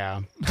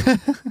 Yeah.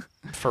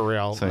 For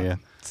real. So yeah,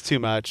 It's too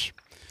much.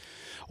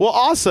 Well,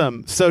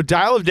 awesome. So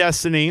Dial of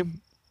Destiny,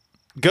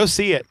 go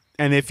see it.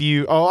 And if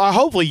you,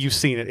 hopefully you've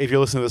seen it if you're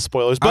listening to the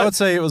spoilers. I But would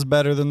say it was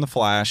better than The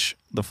Flash.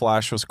 The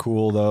Flash was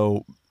cool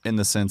though, in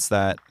the sense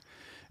that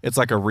it's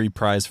like a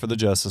reprise for the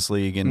Justice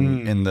League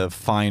in the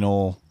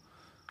final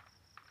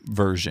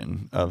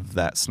version of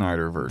that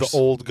Snyderverse. the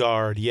old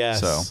guard,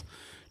 yes. So.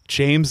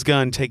 James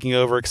Gunn taking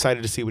over.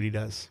 Excited to see what he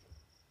does.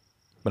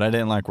 But I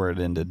didn't like where it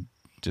ended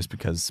just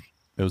because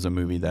it was a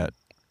movie that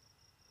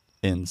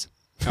ends.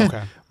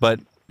 Okay. But,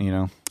 you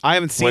know. I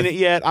haven't seen it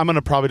yet. I'm going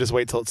to probably just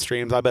wait till it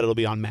streams. I bet it'll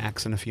be on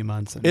Max in a few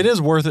months. It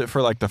is worth it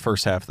for like the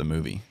first half of the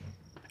movie.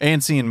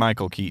 And seeing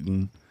Michael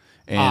Keaton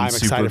and I'm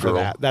excited for Supergirl.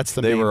 that. That's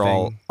the They main were thing.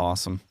 all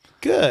awesome.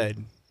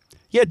 Good.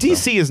 Yeah,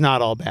 DC is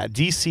not all bad.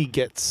 DC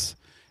gets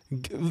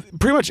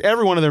pretty much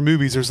every one of their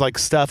movies. There's like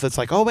stuff that's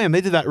like, oh man,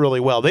 they did that really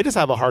well. They just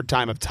have a hard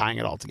time of tying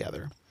it all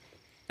together.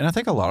 And I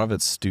think a lot of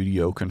it's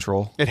studio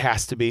control. It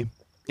has to be.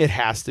 It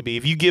has to be.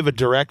 If you give a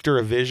director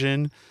a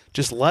vision,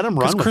 just let him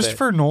run with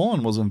Christopher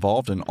Nolan was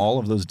involved in all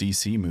of those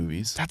DC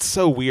movies. That's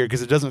so weird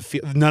because it doesn't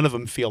feel. None of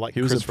them feel like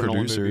He was Christopher a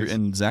Nolan producer, movies.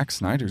 and Zack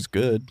Snyder's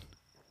good.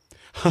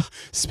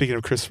 Speaking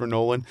of Christopher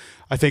Nolan,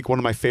 I think one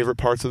of my favorite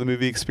parts of the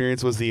movie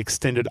experience was the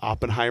extended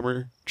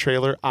Oppenheimer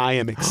trailer. I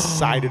am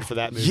excited for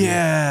that movie.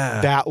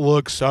 Yeah. That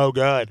looks so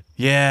good.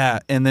 Yeah.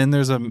 And then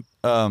there's a,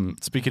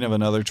 speaking of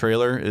another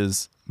trailer,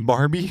 is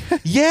Barbie.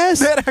 Yes.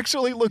 That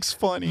actually looks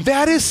funny.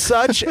 That is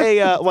such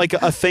a like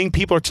a thing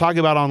people are talking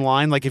about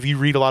online. Like if you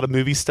read a lot of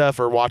movie stuff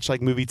or watch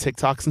like movie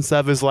TikToks and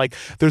stuff, is like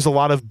there's a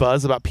lot of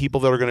buzz about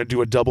people that are going to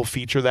do a double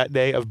feature that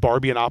day of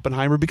Barbie and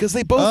Oppenheimer because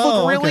they both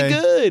look really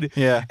good.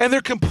 Yeah. And they're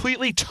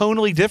completely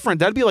tonally different.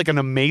 That'd be like an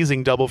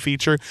amazing double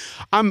feature.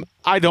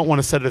 I don't want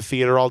to sit at a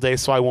theater all day,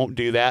 so I won't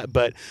do that.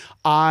 But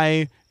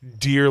I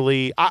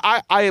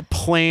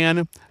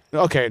plan.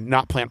 Okay,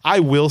 not plan.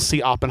 I will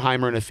see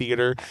Oppenheimer in a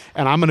theater,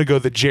 and I'm going to go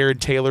the Jared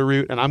Taylor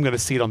route, and I'm going to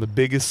see it on the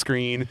biggest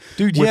screen,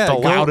 Dude, with yeah, the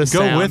loudest go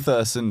sound. with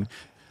us. And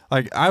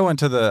like I went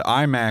to the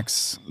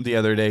IMAX the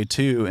other day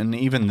too, and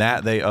even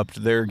that they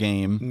upped their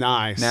game.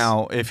 Nice.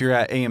 Now, if you're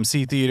at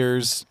AMC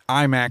theaters,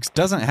 IMAX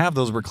doesn't have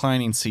those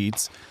reclining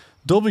seats.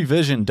 Dolby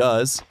Vision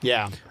does.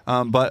 Yeah.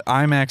 But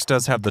IMAX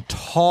does have the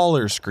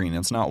taller screen.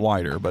 It's not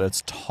wider, but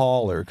it's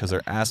taller because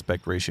their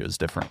aspect ratio is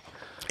different.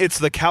 It's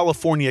the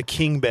California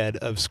king bed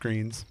of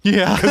screens.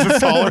 Yeah. Because it's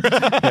taller.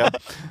 Yeah.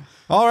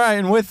 All right,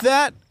 and with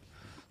that,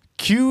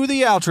 cue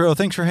the outro.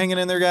 Thanks for hanging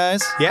in there,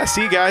 guys. Yeah,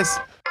 see you guys.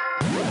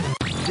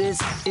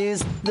 This is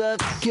the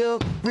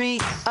Curiosity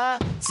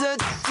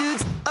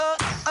Dudes. Oh,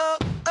 oh.